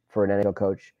inexcusable for an NHL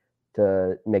coach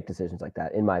to make decisions like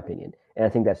that, in my opinion. And I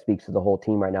think that speaks to the whole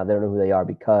team right now. They don't know who they are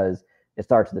because it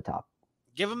starts at the top.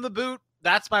 Give them the boot.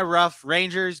 That's my rough.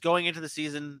 Rangers going into the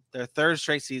season, their third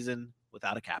straight season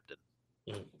without a captain.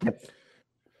 Yep.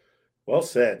 Well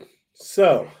said.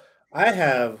 So I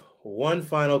have one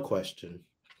final question.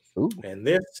 Ooh. And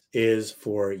this is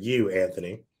for you,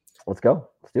 Anthony. Let's go.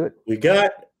 Let's do it. We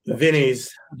got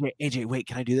Vinny's. AJ, wait,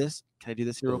 can I do this? Can I do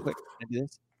this here real quick? Can I do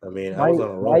this? I mean, I was on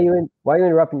a roll. Why are you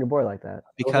interrupting your boy like that?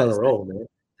 Because I was on a roll, man.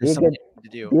 There's something I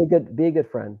need to do. Be a good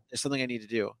friend. There's something I need to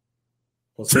do.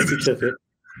 Well, since you took it.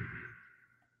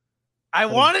 I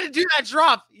wanted to do that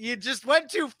drop. You just went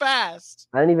too fast.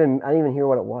 I didn't even hear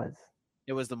what it was.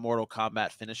 It was the Mortal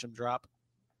Kombat finish him drop.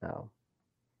 Oh.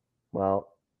 Well,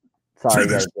 sorry, you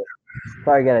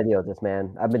got to deal with this,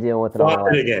 man. I've been dealing with it all my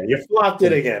life. Again. You flopped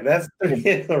it again. That's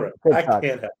I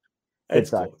can't help. It's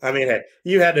cool. I mean, hey,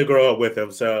 you had to grow up with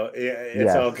him, so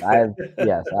it's all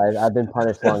good. I've been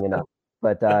punished long enough.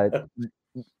 But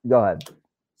go ahead.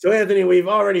 So, Anthony, we've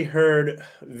already heard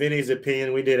Vinny's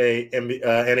opinion. We did a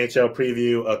NHL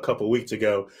preview a couple weeks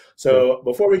ago. So,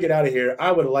 before we get out of here,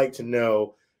 I would like to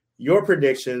know your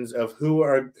predictions of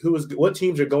what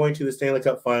teams are going to the Stanley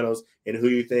Cup Finals and who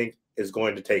you think is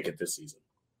going to take it this season.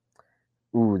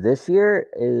 Ooh, this year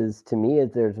is, to me,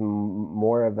 there's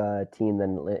more of a team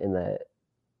than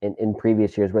in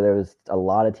previous years where there was a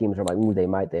lot of teams where I'm like, ooh, they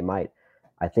might.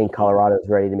 I think Colorado is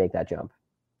ready to make that jump.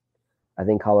 I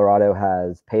think Colorado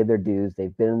has paid their dues.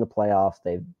 They've been in the playoffs.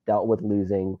 They've dealt with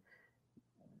losing.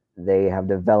 They have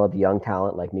developed young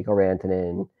talent like Mikko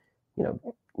Rantanen,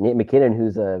 Nate McKinnon,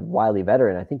 who's a wily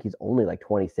veteran. I think he's only like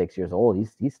 26 years old.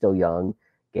 He's still young.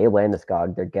 Gabe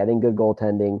Landeskog. They're getting good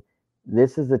goaltending.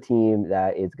 This is a team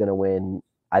that is going to win,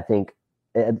 I think,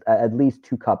 at least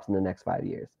 2 cups in the next 5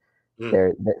 years.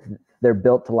 They're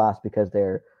built to last because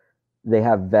they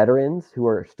have veterans who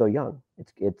are still young.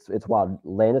 It's wild.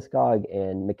 Landeskog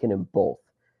and McKinnon both,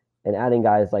 and adding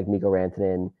guys like Mikko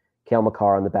Rantanen, Cale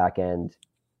Makar on the back end,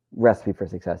 recipe for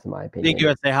success in my opinion. Big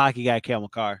USA hockey guy, Cale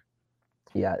Makar.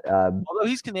 Yeah. Although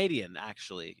he's Canadian,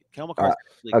 actually. Cale Makar.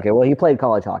 Okay, well, he played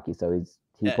college hockey, so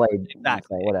he played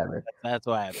exactly. So whatever. That's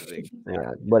why I have to think.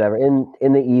 Yeah, whatever.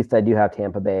 In the East, I do have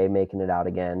Tampa Bay making it out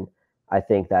again. I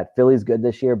think that Philly's good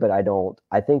this year, but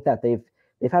I think that they've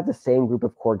had the same group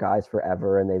of core guys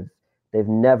forever, and they've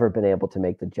never been able to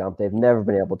make the jump. They've never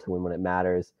been able to win when it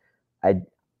matters. I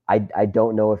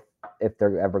don't know if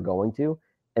they're ever going to,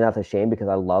 and that's a shame because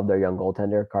I love their young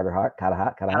goaltender Carter Hart. Kind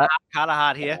of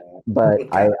hot here. But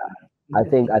I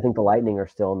think the Lightning are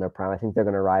still in their prime. I think they're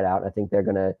going to ride out. I think they're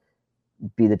going to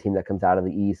be the team that comes out of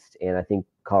the East, and I think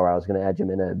Colorado's going to edge them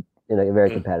in a very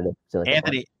competitive.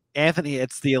 Anthony,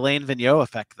 it's the Alain Vigneault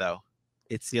effect, though.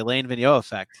 It's the Alain Vigneault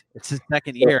effect. It's his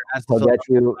second year as the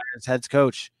Philadelphia Flyers head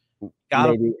coach.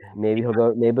 Maybe he'll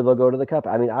go. Maybe they'll go to the Cup.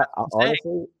 I mean, I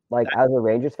honestly, as a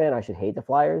Rangers fan, I should hate the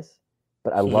Flyers,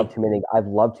 but I love too many. I've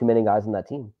loved too many guys on that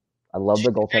team. I love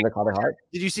the goaltender Carter Hart.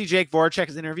 Did you see Jake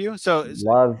Voracek's interview?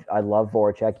 I love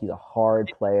Voracek. He's a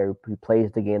hard player who plays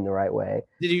the game the right way.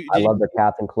 I love their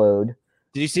captain Claude.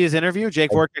 Did you see his interview?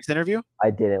 Jake Voracek's interview? I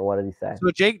didn't. What did he say?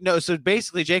 So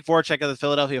basically, Jake Voracek of the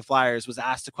Philadelphia Flyers was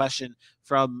asked a question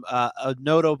from a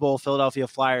notable Philadelphia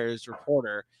Flyers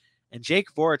reporter, and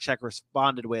Jake Voracek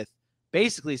responded with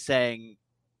basically saying,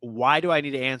 "Why do I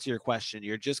need to answer your question?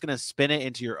 You're just going to spin it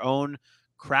into your own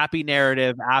crappy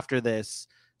narrative after this.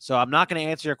 So I'm not going to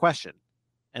answer your question."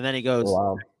 And then he goes,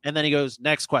 Wow.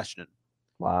 Next question.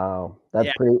 Wow.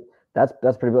 That's pretty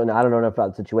good. And I don't know enough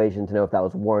about the situation to know if that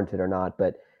was warranted or not,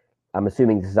 but I'm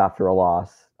assuming this is after a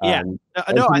loss. Yeah.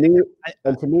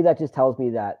 To me, that just tells me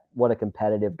that what a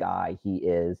competitive guy he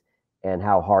is and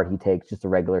how hard he takes just a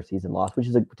regular season loss, which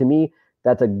is, to me,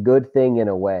 that's a good thing in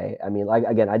a way. I mean, like,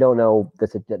 again, I don't know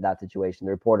that situation.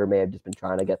 The reporter may have just been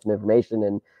trying to get some information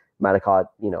and might have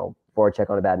caught, forecheck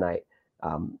on a bad night.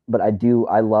 But I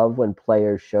love when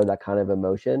players show that kind of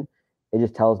emotion. It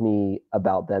just tells me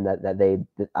about them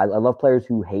I love players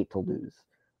who hate to lose.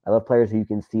 I love players who you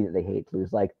can see that they hate to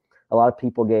lose. Like, a lot of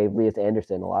people gave Elias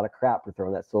Anderson a lot of crap for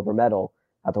throwing that silver medal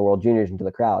at the World Juniors into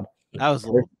the crowd. That was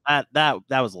that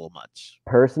was a little much.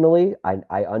 Personally,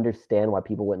 I understand why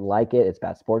people wouldn't like it. It's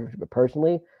bad sportsmanship, but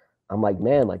personally, I'm like,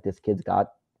 man, like, this kid's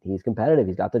he's competitive.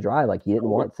 He's got the drive. Like, he didn't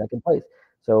want second place.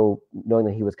 So knowing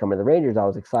that he was coming to the Rangers, I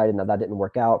was excited. Now that didn't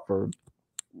work out for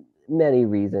many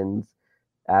reasons,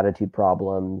 attitude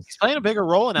problems. He's playing a bigger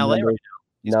role in LA right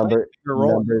now.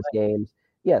 Numbers, games.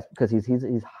 Yes, because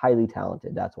he's highly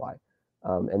talented. That's why.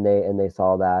 And they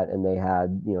saw that, and they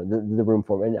had the room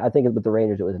for him. And I think with the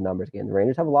Rangers, it was a numbers game. The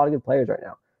Rangers have a lot of good players right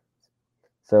now,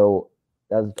 so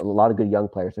that's a lot of good young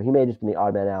players. So he may have just been the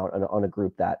odd man out on a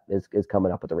group that is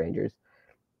coming up with the Rangers.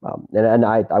 And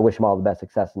I wish him all the best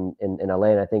success in LA.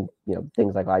 And I think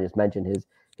things like I just mentioned,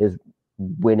 his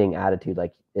winning attitude,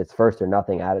 like it's first or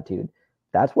nothing attitude.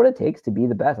 That's what it takes to be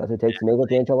the best. That's what it takes to make it to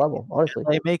the NHL level. Honestly,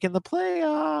 they making the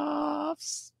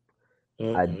playoffs.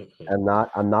 I'm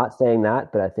not saying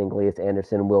that, but I think Elias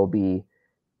Anderson will be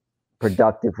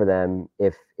productive for them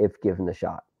if given the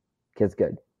shot. Kid's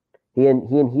good. He and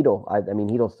Hedl. I mean,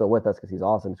 Hedl's still with us because he's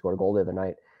awesome. He scored a goal the other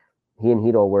night. He and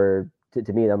Hedl were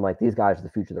to me. I'm like, these guys are the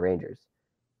future of the Rangers.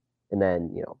 And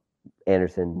then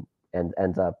Anderson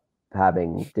ends up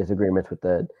having disagreements with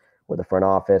the front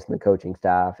office and the coaching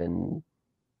staff and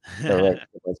the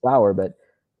Power. But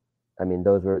I mean,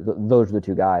 those were the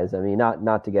two guys. I mean,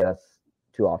 not to get us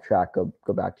too off track. Go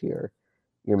back to your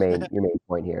main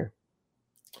point here.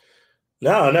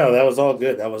 No, that was all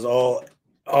good. That was all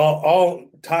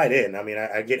tied in. I mean,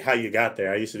 I get how you got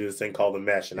there. I used to do this thing called the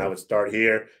mesh, and I would start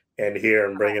here and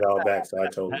bring it all back. So I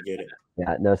totally get it.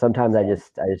 Yeah, no. Sometimes I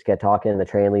just get talking, and the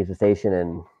train leaves the station,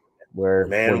 and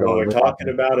when we're talking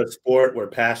about a sport we're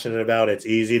passionate about, it's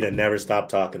easy to never stop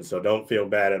talking. So don't feel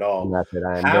bad at all. And that's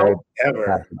it.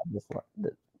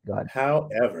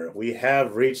 However, we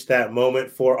have reached that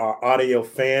moment for our audio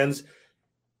fans.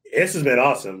 This has been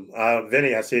awesome.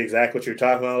 Vinny, I see exactly what you were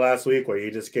talking about last week, where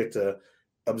you just get to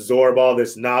absorb all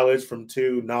this knowledge from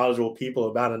two knowledgeable people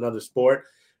about another sport.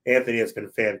 Anthony, it's been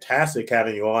fantastic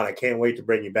having you on. I can't wait to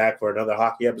bring you back for another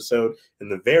hockey episode in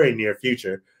the very near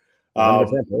future.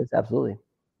 Absolutely.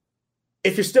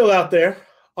 If you're still out there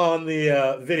on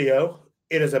the video,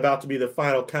 it is about to be the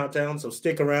final countdown, so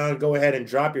stick around. Go ahead and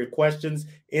drop your questions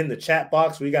in the chat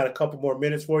box. We got a couple more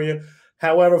minutes for you.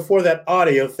 However, for that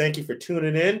audio, thank you for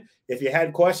tuning in. If you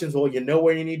had questions, well, you know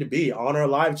where you need to be on our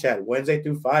live chat Wednesday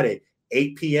through Friday,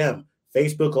 8 p.m.,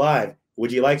 Facebook Live.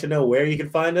 Would you like to know where you can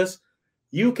find us?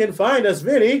 You can find us,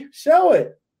 Vinny. Show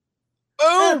it.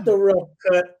 Boom. At the Rough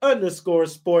Cut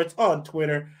 _sports on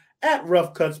Twitter, at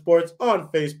Rough Cut Sports on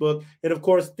Facebook, and of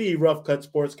course, the Rough Cut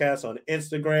Sportscast on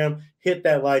Instagram. Hit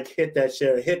that like, hit that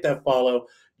share, hit that follow.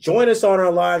 Join us on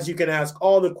our lives. You can ask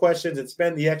all the questions and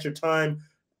spend the extra time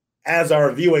as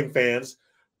our viewing fans.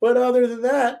 But other than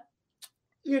that,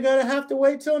 you're going to have to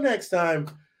wait till next time.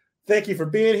 Thank you for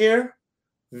being here.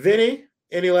 Vinny,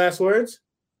 any last words?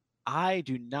 I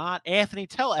do not. Anthony,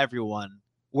 tell everyone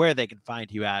where they can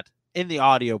find you at in the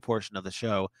audio portion of the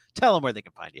show. Tell them where they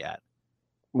can find you at.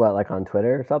 What, like on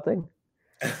Twitter or something?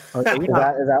 Is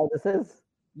that what this is?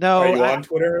 No. Are you on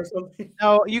Twitter or something?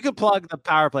 No, you can plug the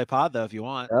Power Play Pod, though, if you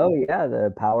want. Oh, yeah,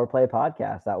 the Power Play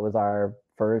Podcast. That was our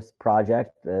first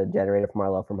project generated from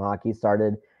our love from hockey.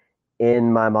 Started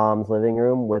in my mom's living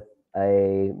room with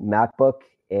a MacBook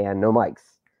and no mics.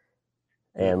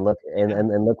 And look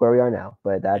where we are now.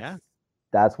 But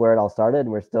that's where it all started,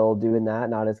 and we're still doing that.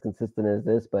 Not as consistent as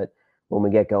this, but when we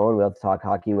get going, we'll have to talk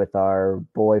hockey with our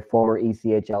former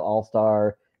ECHL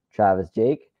All-Star Travis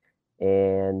Jake,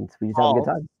 and we just have a good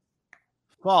time.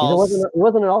 He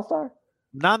wasn't an All-Star?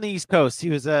 Not on the East Coast. He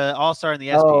was an All-Star in the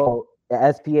SPHL. Oh,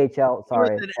 SPHL.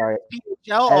 Sorry.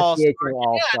 SPHL All-Star.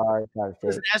 All-Star. He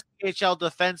was an SPHL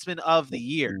Defenseman of the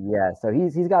Year. Yeah, so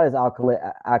he's got his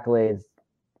accolades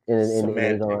in his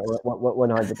own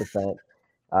 100%.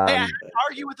 I had to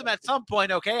argue with him at some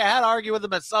point, okay? I had to argue with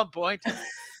him at some point.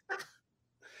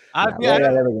 There we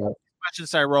go. Questions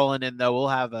start rolling in, though. We'll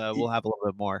have a little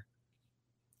bit more.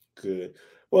 Good.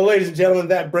 Well, ladies and gentlemen,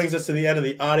 that brings us to the end of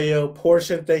the audio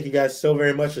portion. Thank you guys so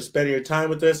very much for spending your time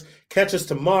with us. Catch us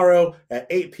tomorrow at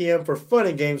 8 p.m. for Fun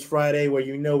and Games Friday, where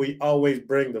you know we always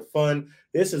bring the fun.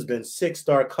 This has been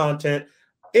 6-star content.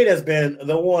 It has been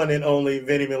the one and only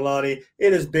Vinny Milani.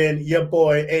 It has been your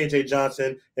boy, AJ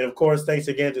Johnson. And, of course, thanks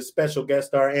again to special guest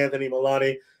star Anthony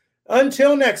Milani.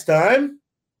 Until next time.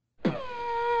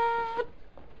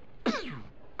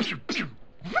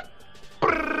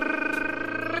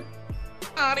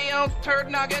 Adios, turd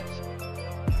nuggets.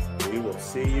 We will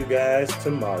see you guys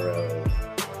tomorrow.